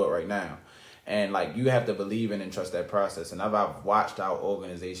also do it right now. And like, you have to believe in and trust that process. And I've watched our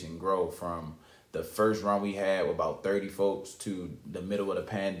organization grow from the first run we had with about 30 folks to the middle of the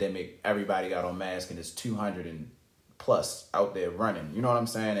pandemic. Everybody got on masks and it's 200 and plus out there running. You know what I'm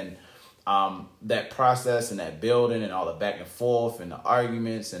saying? And that process and that building and all the back and forth and the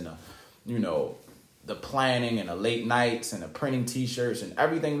arguments and the, you know, the planning and the late nights and the printing T-shirts and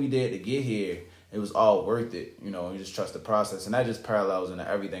everything we did to get here, it was all worth it. You know, you just trust the process. And that just parallels into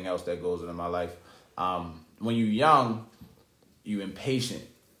everything else that goes into my life. When you're young, you're impatient,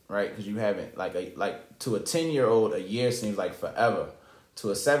 right? Because you haven't, like to a 10-year-old, a year seems like forever. To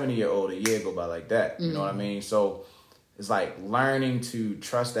a 70-year-old, a year go by like that. You know what I mean? So it's like learning to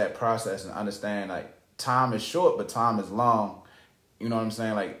trust that process and understand, like, time is short, but time is long. You know what I'm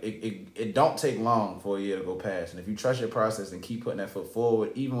saying? Like, it don't take long for a year to go past. And if you trust your process and keep putting that foot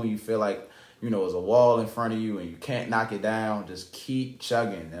forward, even when you feel like, you know, there's a wall in front of you and you can't knock it down, just keep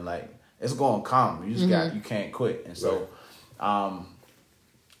chugging. And, like, it's going to come. You just you can't quit. And so,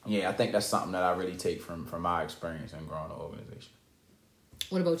 yeah, I think that's something that I really take from my experience in growing the organization.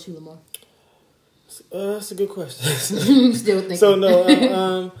 What about you, Lamar? That's a good question. Still thinking.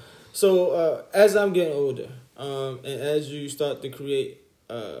 So as I'm getting older, and as you start to create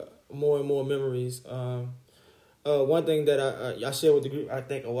more and more memories, one thing that I shared with the group, I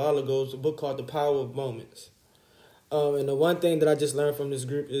think a while ago, is a book called The Power of Moments. And the one thing that I just learned from this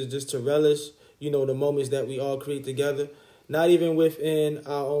group is just to relish, you know, the moments that we all create together, not even within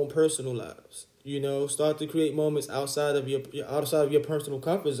our own personal lives. You know, start to create moments outside of your personal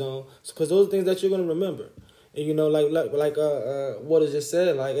comfort zone, because those are things that you're going to remember. And, you know, like what is just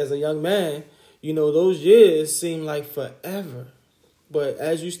said, like, as a young man, you know, those years seem like forever. But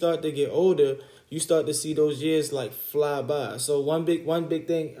as you start to get older, you start to see those years like fly by. So one big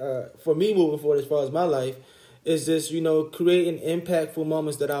thing for me moving forward as far as my life is just, you know, creating impactful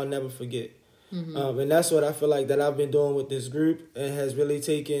moments that I'll never forget. And that's what I feel like that I've been doing with this group, and has really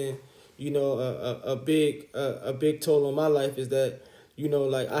taken, you know, a big toll on my life, is that, you know,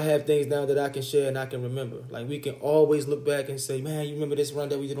 like, I have things now that I can share and I can remember. Like, we can always look back and say, man, you remember this run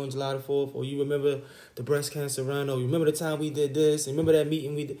that we did on July the 4th? Or you remember the breast cancer run? Or you remember the time we did this? And remember that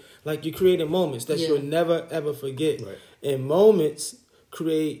meeting we did? Like, you're creating moments that you'll never, ever forget. Right. And moments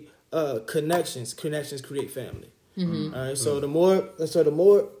create connections. Connections create family. All right. So the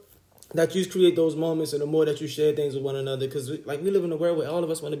more that you create those moments, and the more that you share things with one another, because like, we live in a world where all of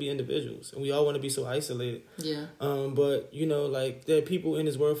us want to be individuals and we all want to be so isolated. Yeah. But, you know, like, there are people in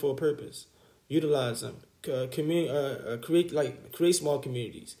this world for a purpose. Utilize them. Create small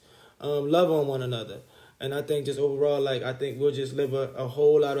communities. Love on one another. And I think just overall, like, I think we'll just live a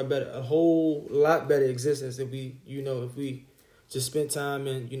whole lot better existence if we just spend time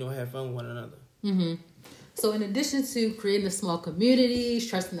and, you know, have fun with one another. Mm-hmm. So in addition to creating the small communities,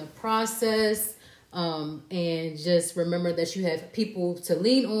 trusting the process, and just remember that you have people to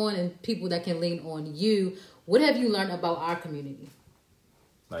lean on and people that can lean on you, what have you learned about our community?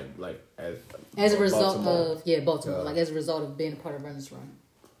 Like as a result of Baltimore, like, as a result of being a part of Run This Run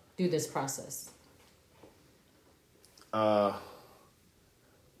through this process.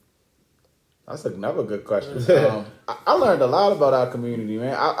 That's another good question. I learned a lot about our community,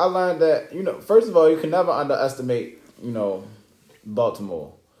 man. I learned that, you know, first of all, you can never underestimate, you know,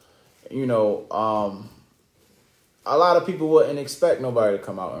 Baltimore. You know, a lot of people wouldn't expect nobody to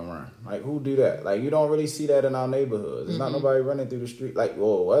come out and run. Like, who do that? Like, you don't really see that in our neighborhoods. There's not nobody running through the street. Like,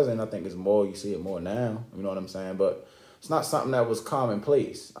 well, it wasn't. I think it's more, you see it more now. You know what I'm saying? But it's not something that was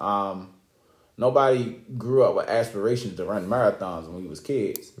commonplace. Nobody grew up with aspirations to run marathons when we was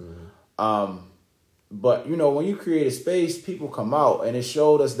kids. But, you know, when you create a space, people come out, and it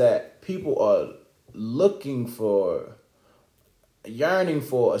showed us that people are yearning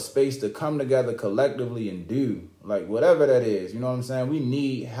for a space to come together collectively and do, like, whatever that is. You know what I'm saying? We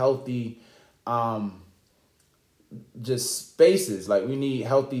need healthy just spaces. Like, we need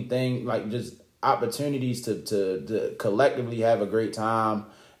healthy things, like just opportunities to collectively have a great time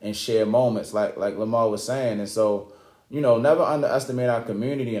and share moments, like Lamar was saying. And so, never underestimate our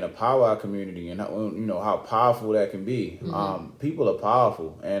community and the power of our community, and how powerful that can be. People are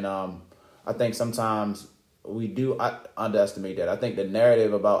powerful, and I think sometimes we do underestimate that. I think the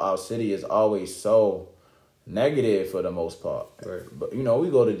narrative about our city is always so negative for the most part. Right. But we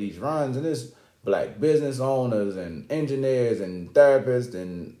go to these runs, and there's Black business owners and engineers and therapists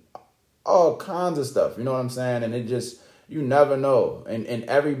and all kinds of stuff. You know what I'm saying? And it just, you never know. And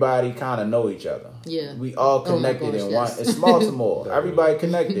everybody kind of know each other. Yeah. We all connected in one. It's small to more. Everybody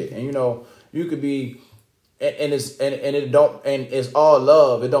connected. And you could be, and it's all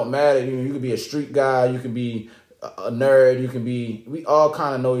love. It don't matter. You could be a street guy. You could be a nerd. We all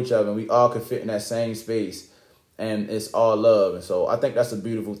kind of know each other, and we all could fit in that same space. And it's all love. And so I think that's a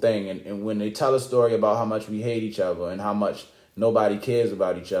beautiful thing. And when they tell a story about how much we hate each other and how much nobody cares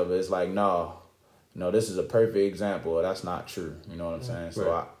about each other, it's like, no, this is a perfect example. That's not true. You know what I'm saying? So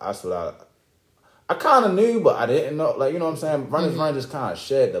right. That's what I kind of knew, but I didn't know. Like, you know what I'm saying? Runners Run just kind of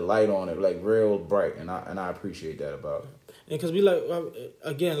shed the light on it, like, real bright. And I appreciate that about it. And because we like,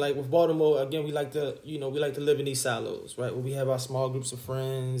 again, like with Baltimore, again, we like to live in these silos, right? Where we have our small groups of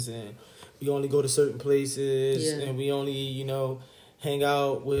friends, and we only go to certain places, and we only, hang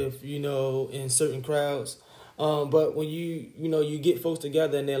out with, in certain crowds. But when you get folks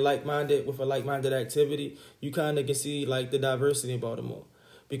together and they're like-minded with a like-minded activity, you kind of can see, like, the diversity in Baltimore.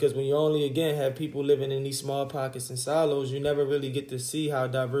 Because when you only, again, have people living in these small pockets and silos, you never really get to see how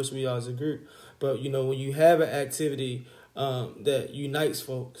diverse we are as a group. But, when you have an activity that unites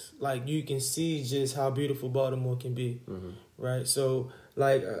folks, like, you can see just how beautiful Baltimore can be, right? So,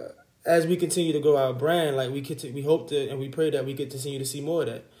 like, as we continue to grow our brand, like, we hope to and we pray that we get to continue to see more of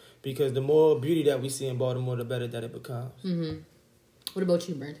that. Because the more beauty that we see in Baltimore, the better that it becomes. Mm-hmm. What about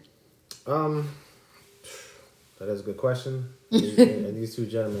you, Brandon? That is a good question. And these two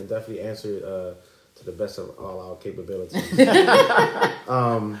gentlemen definitely answered to the best of all our capabilities.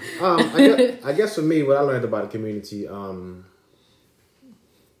 I guess for me, what I learned about the community,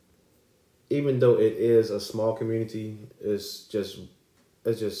 even though it is a small community, it's just I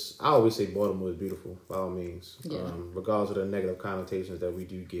always say Baltimore is beautiful by all means. Yeah. Regardless of the negative connotations that we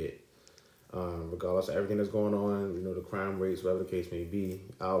do get. Regardless of everything that's going on, the crime rates, whatever the case may be,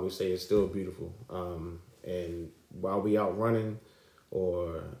 I always say it's still beautiful. And while we out running,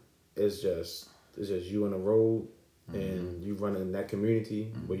 or it's just you on the road, and you run in that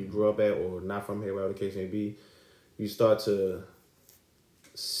community where you grew up at, or not from here, whatever the case may be, you start to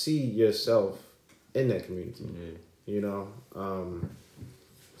see yourself in that community.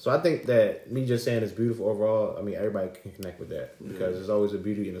 So I think that me just saying it's beautiful overall, I mean, everybody can connect with that, because there's always a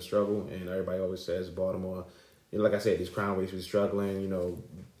beauty in the struggle, and everybody always says Baltimore, like I said, these crime rates, we're struggling,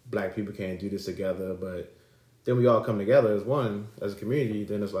 Black people can't do this together, but then we all come together as one, as a community,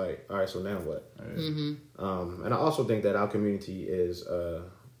 then it's like, all right, so now what? And I also think that our community is a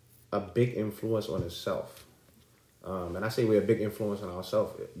big influence on itself. And I say we're a big influence on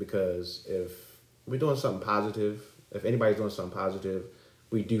ourselves because if we're doing something positive, if anybody's doing something positive,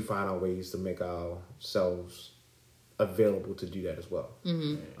 we do find our ways to make ourselves available to do that as well.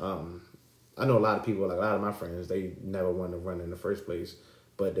 I know a lot of people, like a lot of my friends, they never wanted to run in the first place,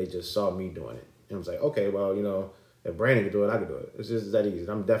 but they just saw me doing it. And I was like, okay, well, if Brandon could do it, I could do it. It's just that easy.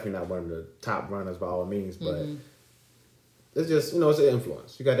 I'm definitely not one of the top runners by all means, but it's just, it's an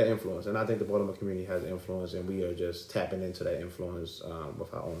influence. You got that influence. And I think the Baltimore community has influence, and we are just tapping into that influence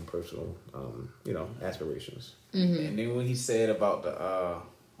with our own personal, aspirations. And then when he said about the,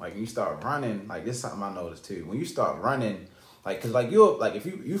 like, when you start running, like, this is something I noticed too. When you start running, like, cause like if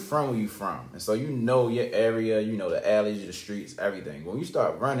you from where you from, and so your area, the alleys, the streets, everything. When you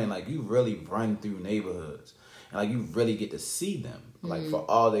start running, like, you really run through neighborhoods, and like, you really get to see them, like, for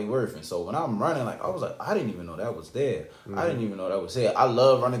all they worth. And so when I'm running, like, I was like, I didn't even know that was there. I didn't even know that was here. I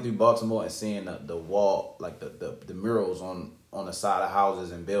love running through Baltimore and seeing the wall, like the murals on the side of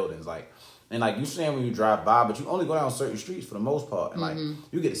houses and buildings, like. And, like, you see them when you drive by, but you only go down certain streets for the most part. And, like,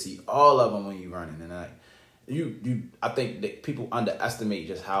 you get to see all of them when you're running. And, like, I think that people underestimate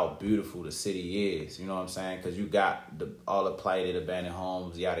just how beautiful the city is. You know what I'm saying? Because you got all the blighted, abandoned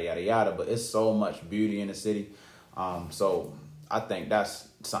homes, yada, yada, yada. But it's so much beauty in the city. So I think that's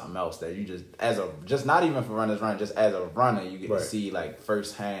something else that you just not even for Runners Run, just as a runner, you get to see like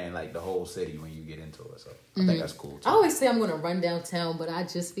firsthand like the whole city when you get into it. So I think that's cool too. I always say I'm gonna run downtown, but I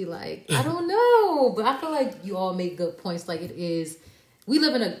just be like, I don't know. But I feel like you all make good points. Like it is, we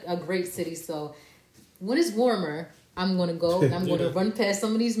live in a great city, so when it's warmer, I'm gonna go and I'm gonna run past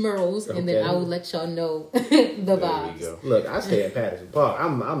some of these murals, and then I will let y'all know the vibes. Look, I stay at Patterson Park.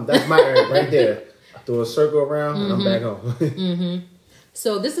 I'm that's my area right there. Do a circle around and I'm back home.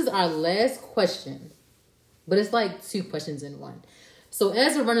 So this is our last question, but it's like 2 questions in one. So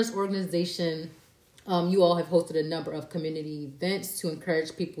as a runners organization, you all have hosted a number of community events to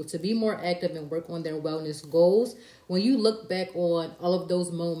encourage people to be more active and work on their wellness goals. When you look back on all of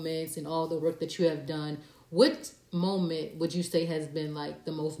those moments and all the work that you have done, what moment would you say has been like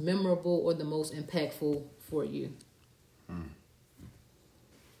the most memorable or the most impactful for you?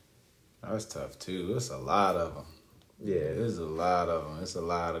 That's tough too. It's a lot of them. Yeah, there's a lot of them. It's a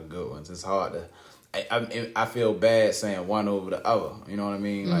lot of good ones. It's hard to. I feel bad saying one over the other. You know what I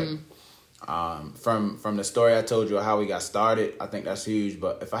mean? Like, from the story I told you of how we got started, I think that's huge.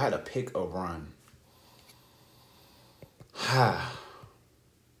 But if I had to pick a run,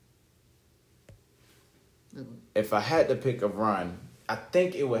 if I had to pick a run, I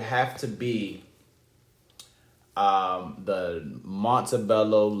think it would have to be the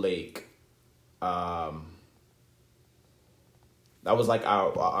Montebello Lake. That was like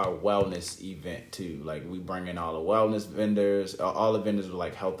our wellness event too. Like we bring in all the wellness vendors. All the vendors were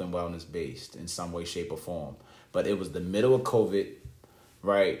like health and wellness based in some way, shape, or form. But it was the middle of COVID,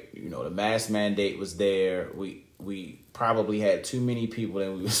 right? You know, the mask mandate was there. We probably had too many people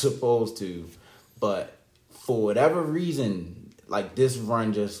than we were supposed to, but for whatever reason, like this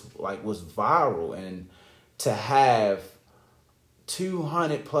run just like was viral, and to have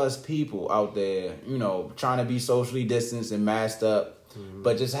 200 plus people out there, you know, trying to be socially distanced and masked up,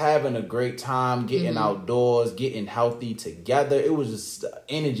 but just having a great time, getting outdoors, getting healthy together. It was just, the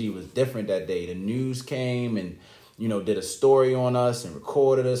energy was different that day. The news came and, you know, did a story on us and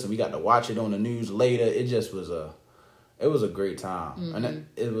recorded us, and we got to watch it on the news later. It just was it was a great time. And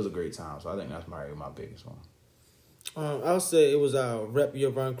it was a great time. So I think that's probably my biggest one. I would say it was our Rep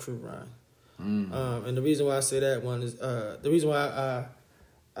Your Run crew run. And the reason why I say that one is the reason why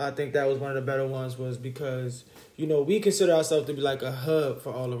I think that was one of the better ones was because, you know, we consider ourselves to be like a hub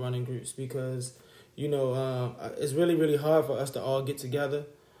for all the running groups because, you know, it's really, really hard for us to all get together.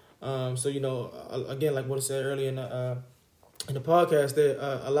 So, you know, again, like what I said earlier in the podcast, there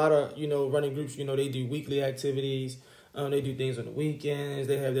a lot of, you know, running groups, you know, they do weekly activities. They do things on the weekends.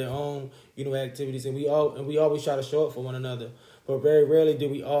 They have their own, you know, activities, and we always try to show up for one another. But very rarely do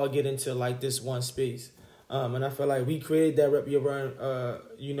we all get into like this one space. And I feel like we created that Rep Your Run,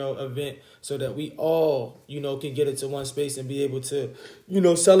 you know, event so that we all, you know, can get into one space and be able to, you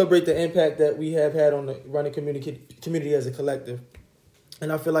know, celebrate the impact that we have had on the running community as a collective.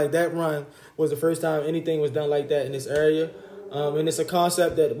 And I feel like that run was the first time anything was done like that in this area. And it's a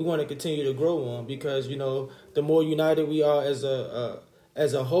concept that we want to continue to grow on because, you know, the more united we are as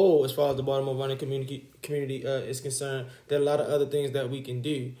a whole, as far as the Baltimore running community is concerned, there are a lot of other things that we can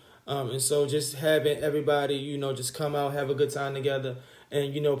do. And so just having everybody, you know, just come out, have a good time together.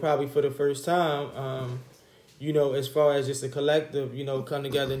 And, you know, probably for the first time, you know, as far as just a collective, you know, come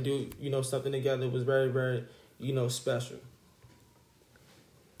together and do, you know, something together was very, very, you know, special.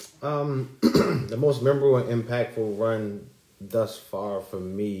 The most memorable and impactful run thus far for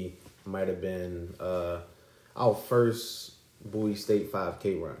me might have been our first Bowie State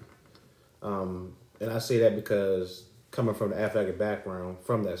 5K run. And I say that because coming from the athletic background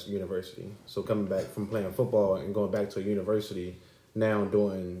from that university, so coming back from playing football and going back to a university, now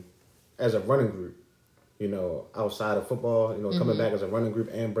doing as a running group, you know, outside of football, you know, coming back as a running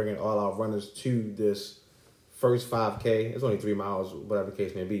group and bringing all our runners to this first 5K. It's only 3 miles, whatever the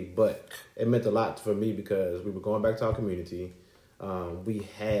case may be, but it meant a lot for me because we were going back to our community. We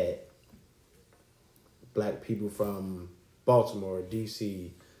had Black people from Baltimore,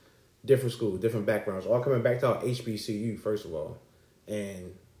 D.C., different schools, different backgrounds, all coming back to our HBCU, first of all,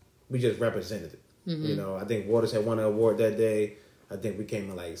 and we just represented it. You know, I think Waters had won an award that day. I think we came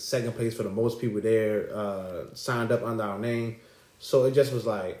in like second place for the most people there, signed up under our name. So it just was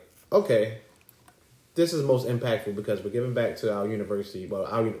like, okay, this is most impactful because we're giving back to our university,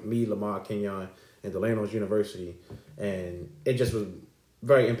 me, Lamar, Kenyon, and Delano's university, and it just was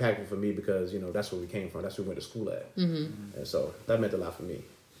very impactful for me because, you know, that's where we came from. That's where we went to school at. And so that meant a lot for me.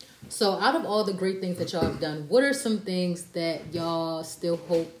 So out of all the great things that y'all have done, what are some things that y'all still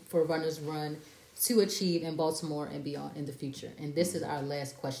hope for Runners Run to achieve in Baltimore and beyond in the future? And this is our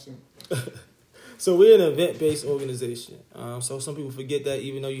last question. So we're an event-based organization. So some people forget that,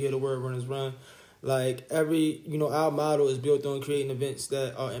 even though you hear the word Runners Run. Like our model is built on creating events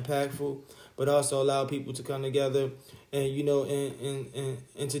that are impactful, but also allow people to come together and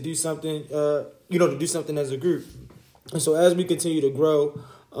and to do something, to do something as a group. And so as we continue to grow,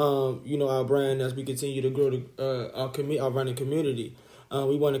 our brand, as we continue to grow our running community,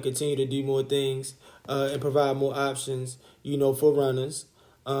 we want to continue to do more things and provide more options, for runners.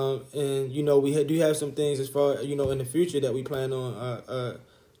 And we do have some things as far in the future that we plan on.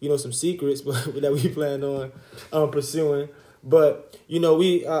 Some secrets that we plan on pursuing. But,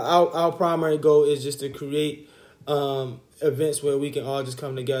 our primary goal is just to create events where we can all just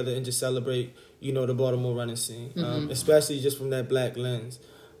come together and just celebrate, the Baltimore running scene, especially just from that Black lens.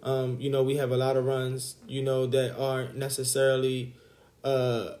 We have a lot of runs, that aren't necessarily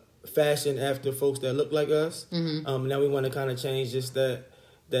fashioned after folks that look like us. Now we want to kind of change just that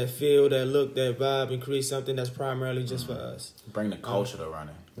feel, that look, that vibe, and create something that's primarily just for us. Bring the culture to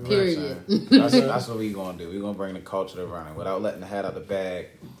running. Period. That's what we're going to do. We're going to bring the culture to running. Without letting the hat out the bag,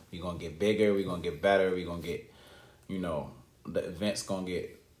 we're going to get bigger. We're going to get better. We're going to get, the event's going to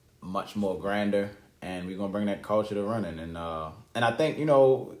get much more grander. And we're going to bring that culture to running. And I think,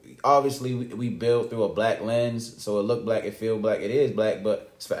 obviously we build through a Black lens. So it look black, it feel black, it is black,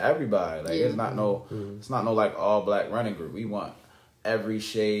 but it's for everybody. Like, it's not no like all Black running group. We want every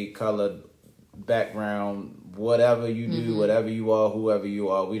shade, color, background, whatever you do, whatever you are, whoever you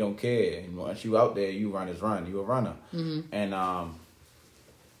are, we don't care. And once you out there, you runners run. You a runner. And I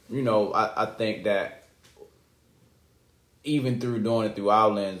think that even through doing it through our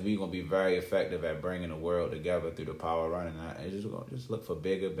lens, we're gonna be very effective at bringing the world together through the power of running. And just look for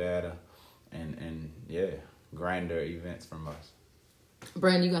bigger, better, and grander events from us.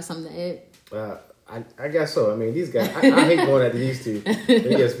 Brandon, you got something to add? I guess so. I mean, these guys, I hate going after these two.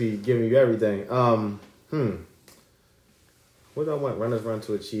 They just be giving you everything. What do I want Runners Run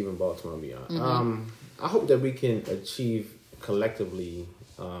to achieve in Baltimore and beyond? I hope that we can achieve collectively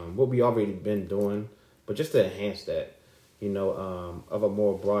what we already been doing, but just to enhance that, of a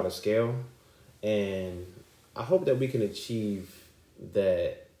more broader scale. And I hope that we can achieve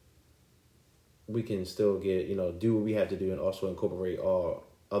that we can still get, do what we have to do and also incorporate all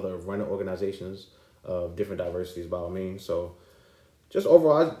other running organizations of different diversities by all means. So just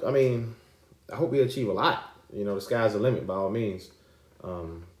overall, I hope we achieve a lot. The sky's the limit by all means.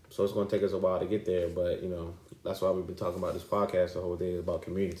 So it's going to take us a while to get there, but, that's why we've been talking about this podcast the whole day, about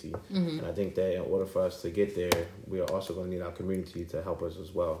community. And I think that in order for us to get there, we are also going to need our community to help us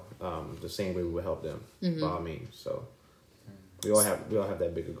as well, the same way we would help them by all means. So we all have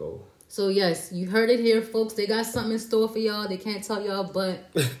that bigger goal. So yes, you heard it here, folks. They got something in store for y'all. They can't tell y'all, but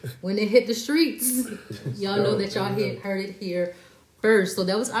when they hit the streets, y'all know that y'all heard it here first. So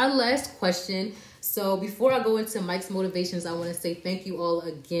that was our last question. So before I go into Mike's motivations, I want to say thank you all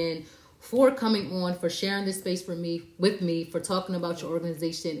again for coming on, for sharing this space with me, for talking about your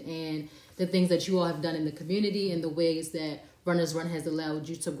organization and the things that you all have done in the community and the ways that Runners Run has allowed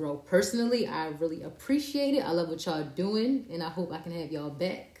you to grow personally. I really appreciate it. I love what y'all doing, and I hope I can have y'all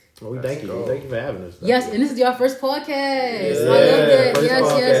back. Well, we thank you. Thank you for having us. Yes, and this is your first podcast. I love that.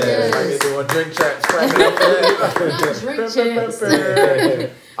 Yes. Doing drink chats. Not drink chats.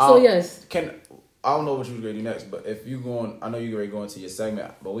 So yes. I don't know what you was gonna do next, but if you going, I know you're ready to go into your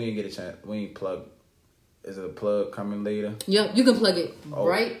segment, but we didn't get a chance. We ain't plug. Is it a plug coming later? Yep, you can plug it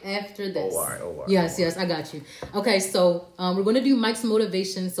right after this. All right. Yes, I got you. Okay, so we're going to do Mike's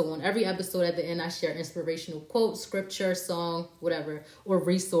motivation. So on every episode at the end, I share inspirational quote, scripture, song, whatever, or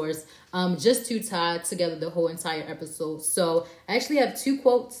resource, just to tie together the whole entire episode. So I actually have 2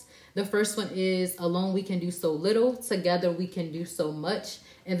 quotes. The first one is, alone we can do so little, together we can do so much.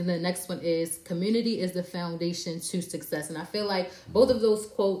 And then the next one is, community is the foundation to success. And I feel like both of those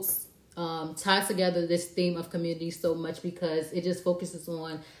quotes tie together this theme of community so much, because it just focuses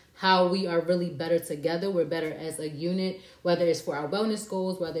on how we are really better together. We're better as a unit, whether it's for our wellness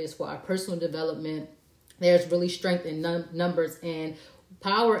goals, whether it's for our personal development. There's really strength in numbers and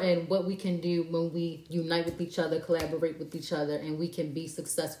power in what we can do when we unite with each other, collaborate with each other, and we can be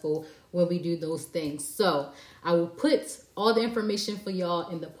successful when we do those things. So I will put all the information for y'all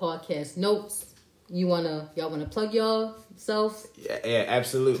in the podcast notes. Y'all wanna plug yourself? Yeah,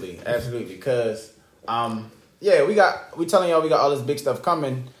 absolutely. Because we telling y'all we got all this big stuff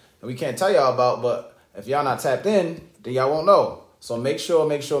coming and we can't tell y'all about, but if y'all not tapped in, then y'all won't know. So make sure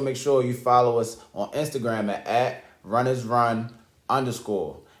you follow us on Instagram at runnersrun_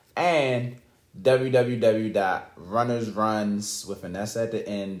 and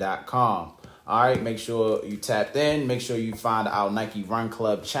www.runnersruns.com. All right, make sure you tapped in. Make sure you find our Nike Run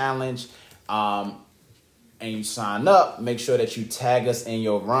Club Challenge. and you sign up, make sure that you tag us in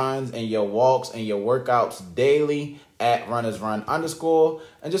your runs and your walks and your workouts daily at runnersrun_,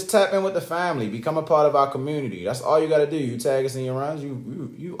 and just tap in with the family. Become a part of our community. That's all you got to do. You tag us in your runs,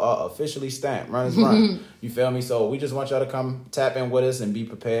 you are officially stamped Runners Run. You feel me? So we just want y'all to come tap in with us and be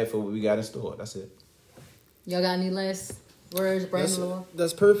prepared for what we got in store. That's it. Y'all got any last words, Brandon?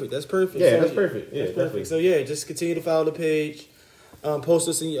 That's perfect. That's perfect. Yeah, So, that's perfect. Yeah, that's perfect. So yeah, just continue to follow the page, post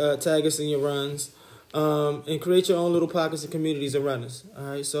us, tag us in your runs, and create your own little pockets and communities of runners. All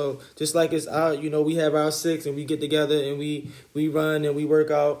right. So just like it's our, we have our 6 and we get together and we run and we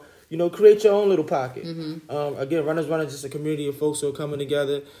work out. Create your own little pocket. Again, Runners Run is just a community of folks who are coming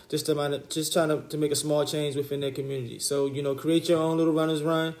together just trying to make a small change within their community. So create your own little Runners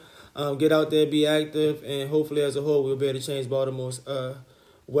Run. Get out there, be active, and hopefully, as a whole, we'll be able to change Baltimore's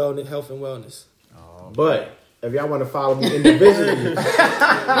wellness, health, and wellness. But if y'all want to follow me individually,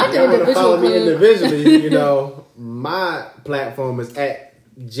 my platform is at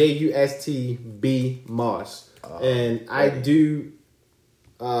JUSTB and I do.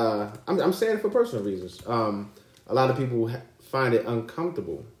 I'm saying it for personal reasons. A lot of people find it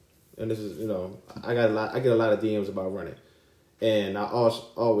uncomfortable, and this is I get a lot of DMs about running. And I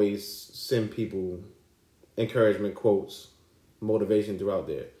always send people encouragement quotes, motivation throughout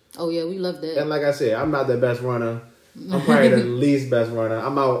there. Oh, yeah, we love that. And like I said, I'm not the best runner. I'm probably the least best runner.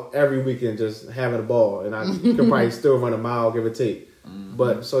 I'm out every weekend just having a ball. And I could probably still run a mile, give or take.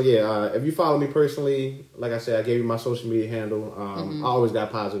 But, so yeah, if you follow me personally, like I said, I gave you my social media handle. I always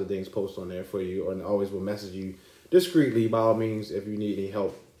got positive things posted on there for you. And I always will message you discreetly, by all means, if you need any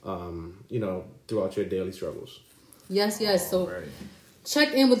help, throughout your daily struggles. Yes. So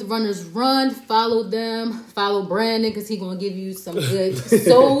check in with Runners Run. Follow them. Follow Brandon because he's going to give you some good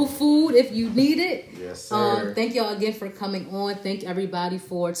soul food if you need it. Yes, sir. Thank y'all again for coming on. Thank everybody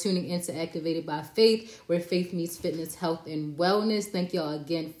for tuning in to Activated by Faith, where faith meets fitness, health, and wellness. Thank y'all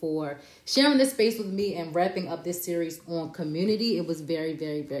again for sharing this space with me and wrapping up this series on community. It was very,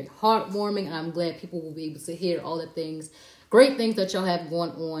 very, very heartwarming. And I'm glad people will be able to hear all the great things that y'all have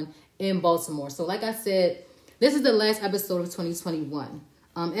going on in Baltimore. So like I said, this is the last episode of 2021.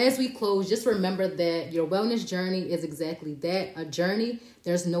 As we close, just remember that your wellness journey is exactly that, a journey.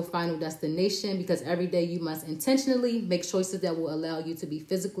 There's no final destination because every day you must intentionally make choices that will allow you to be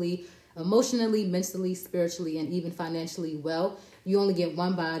physically, emotionally, mentally, spiritually, and even financially well. You only get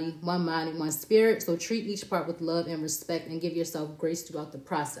one body, one mind, and one spirit. So treat each part with love and respect and give yourself grace throughout the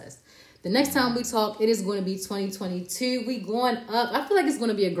process. The next time we talk, it is going to be 2022. We going up. I feel like it's going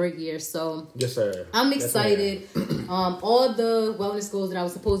to be a great year. So yes, sir. I'm excited. All the wellness goals that I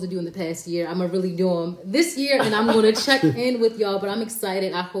was supposed to do in the past year, I'm going to really do them this year. And I'm going to check in with y'all. But I'm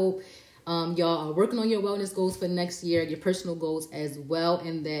excited. I hope y'all are working on your wellness goals for next year, your personal goals as well.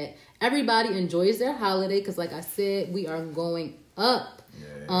 And that everybody enjoys their holiday. Because like I said, we are going up.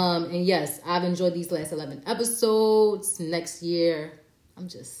 Yeah. And yes, I've enjoyed these last 11 episodes. Next year, I'm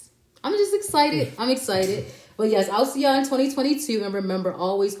just excited. I'm excited. But yes, I'll see y'all in 2022. And remember,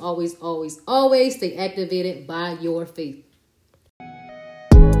 always, always, always, always stay activated by your faith.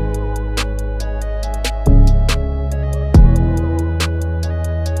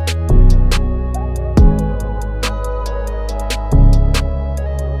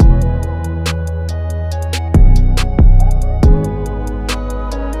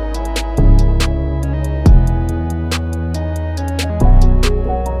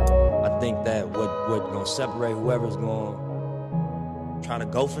 Separate whoever's going trying to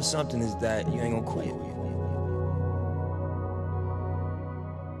go for something is that you ain't gonna quit.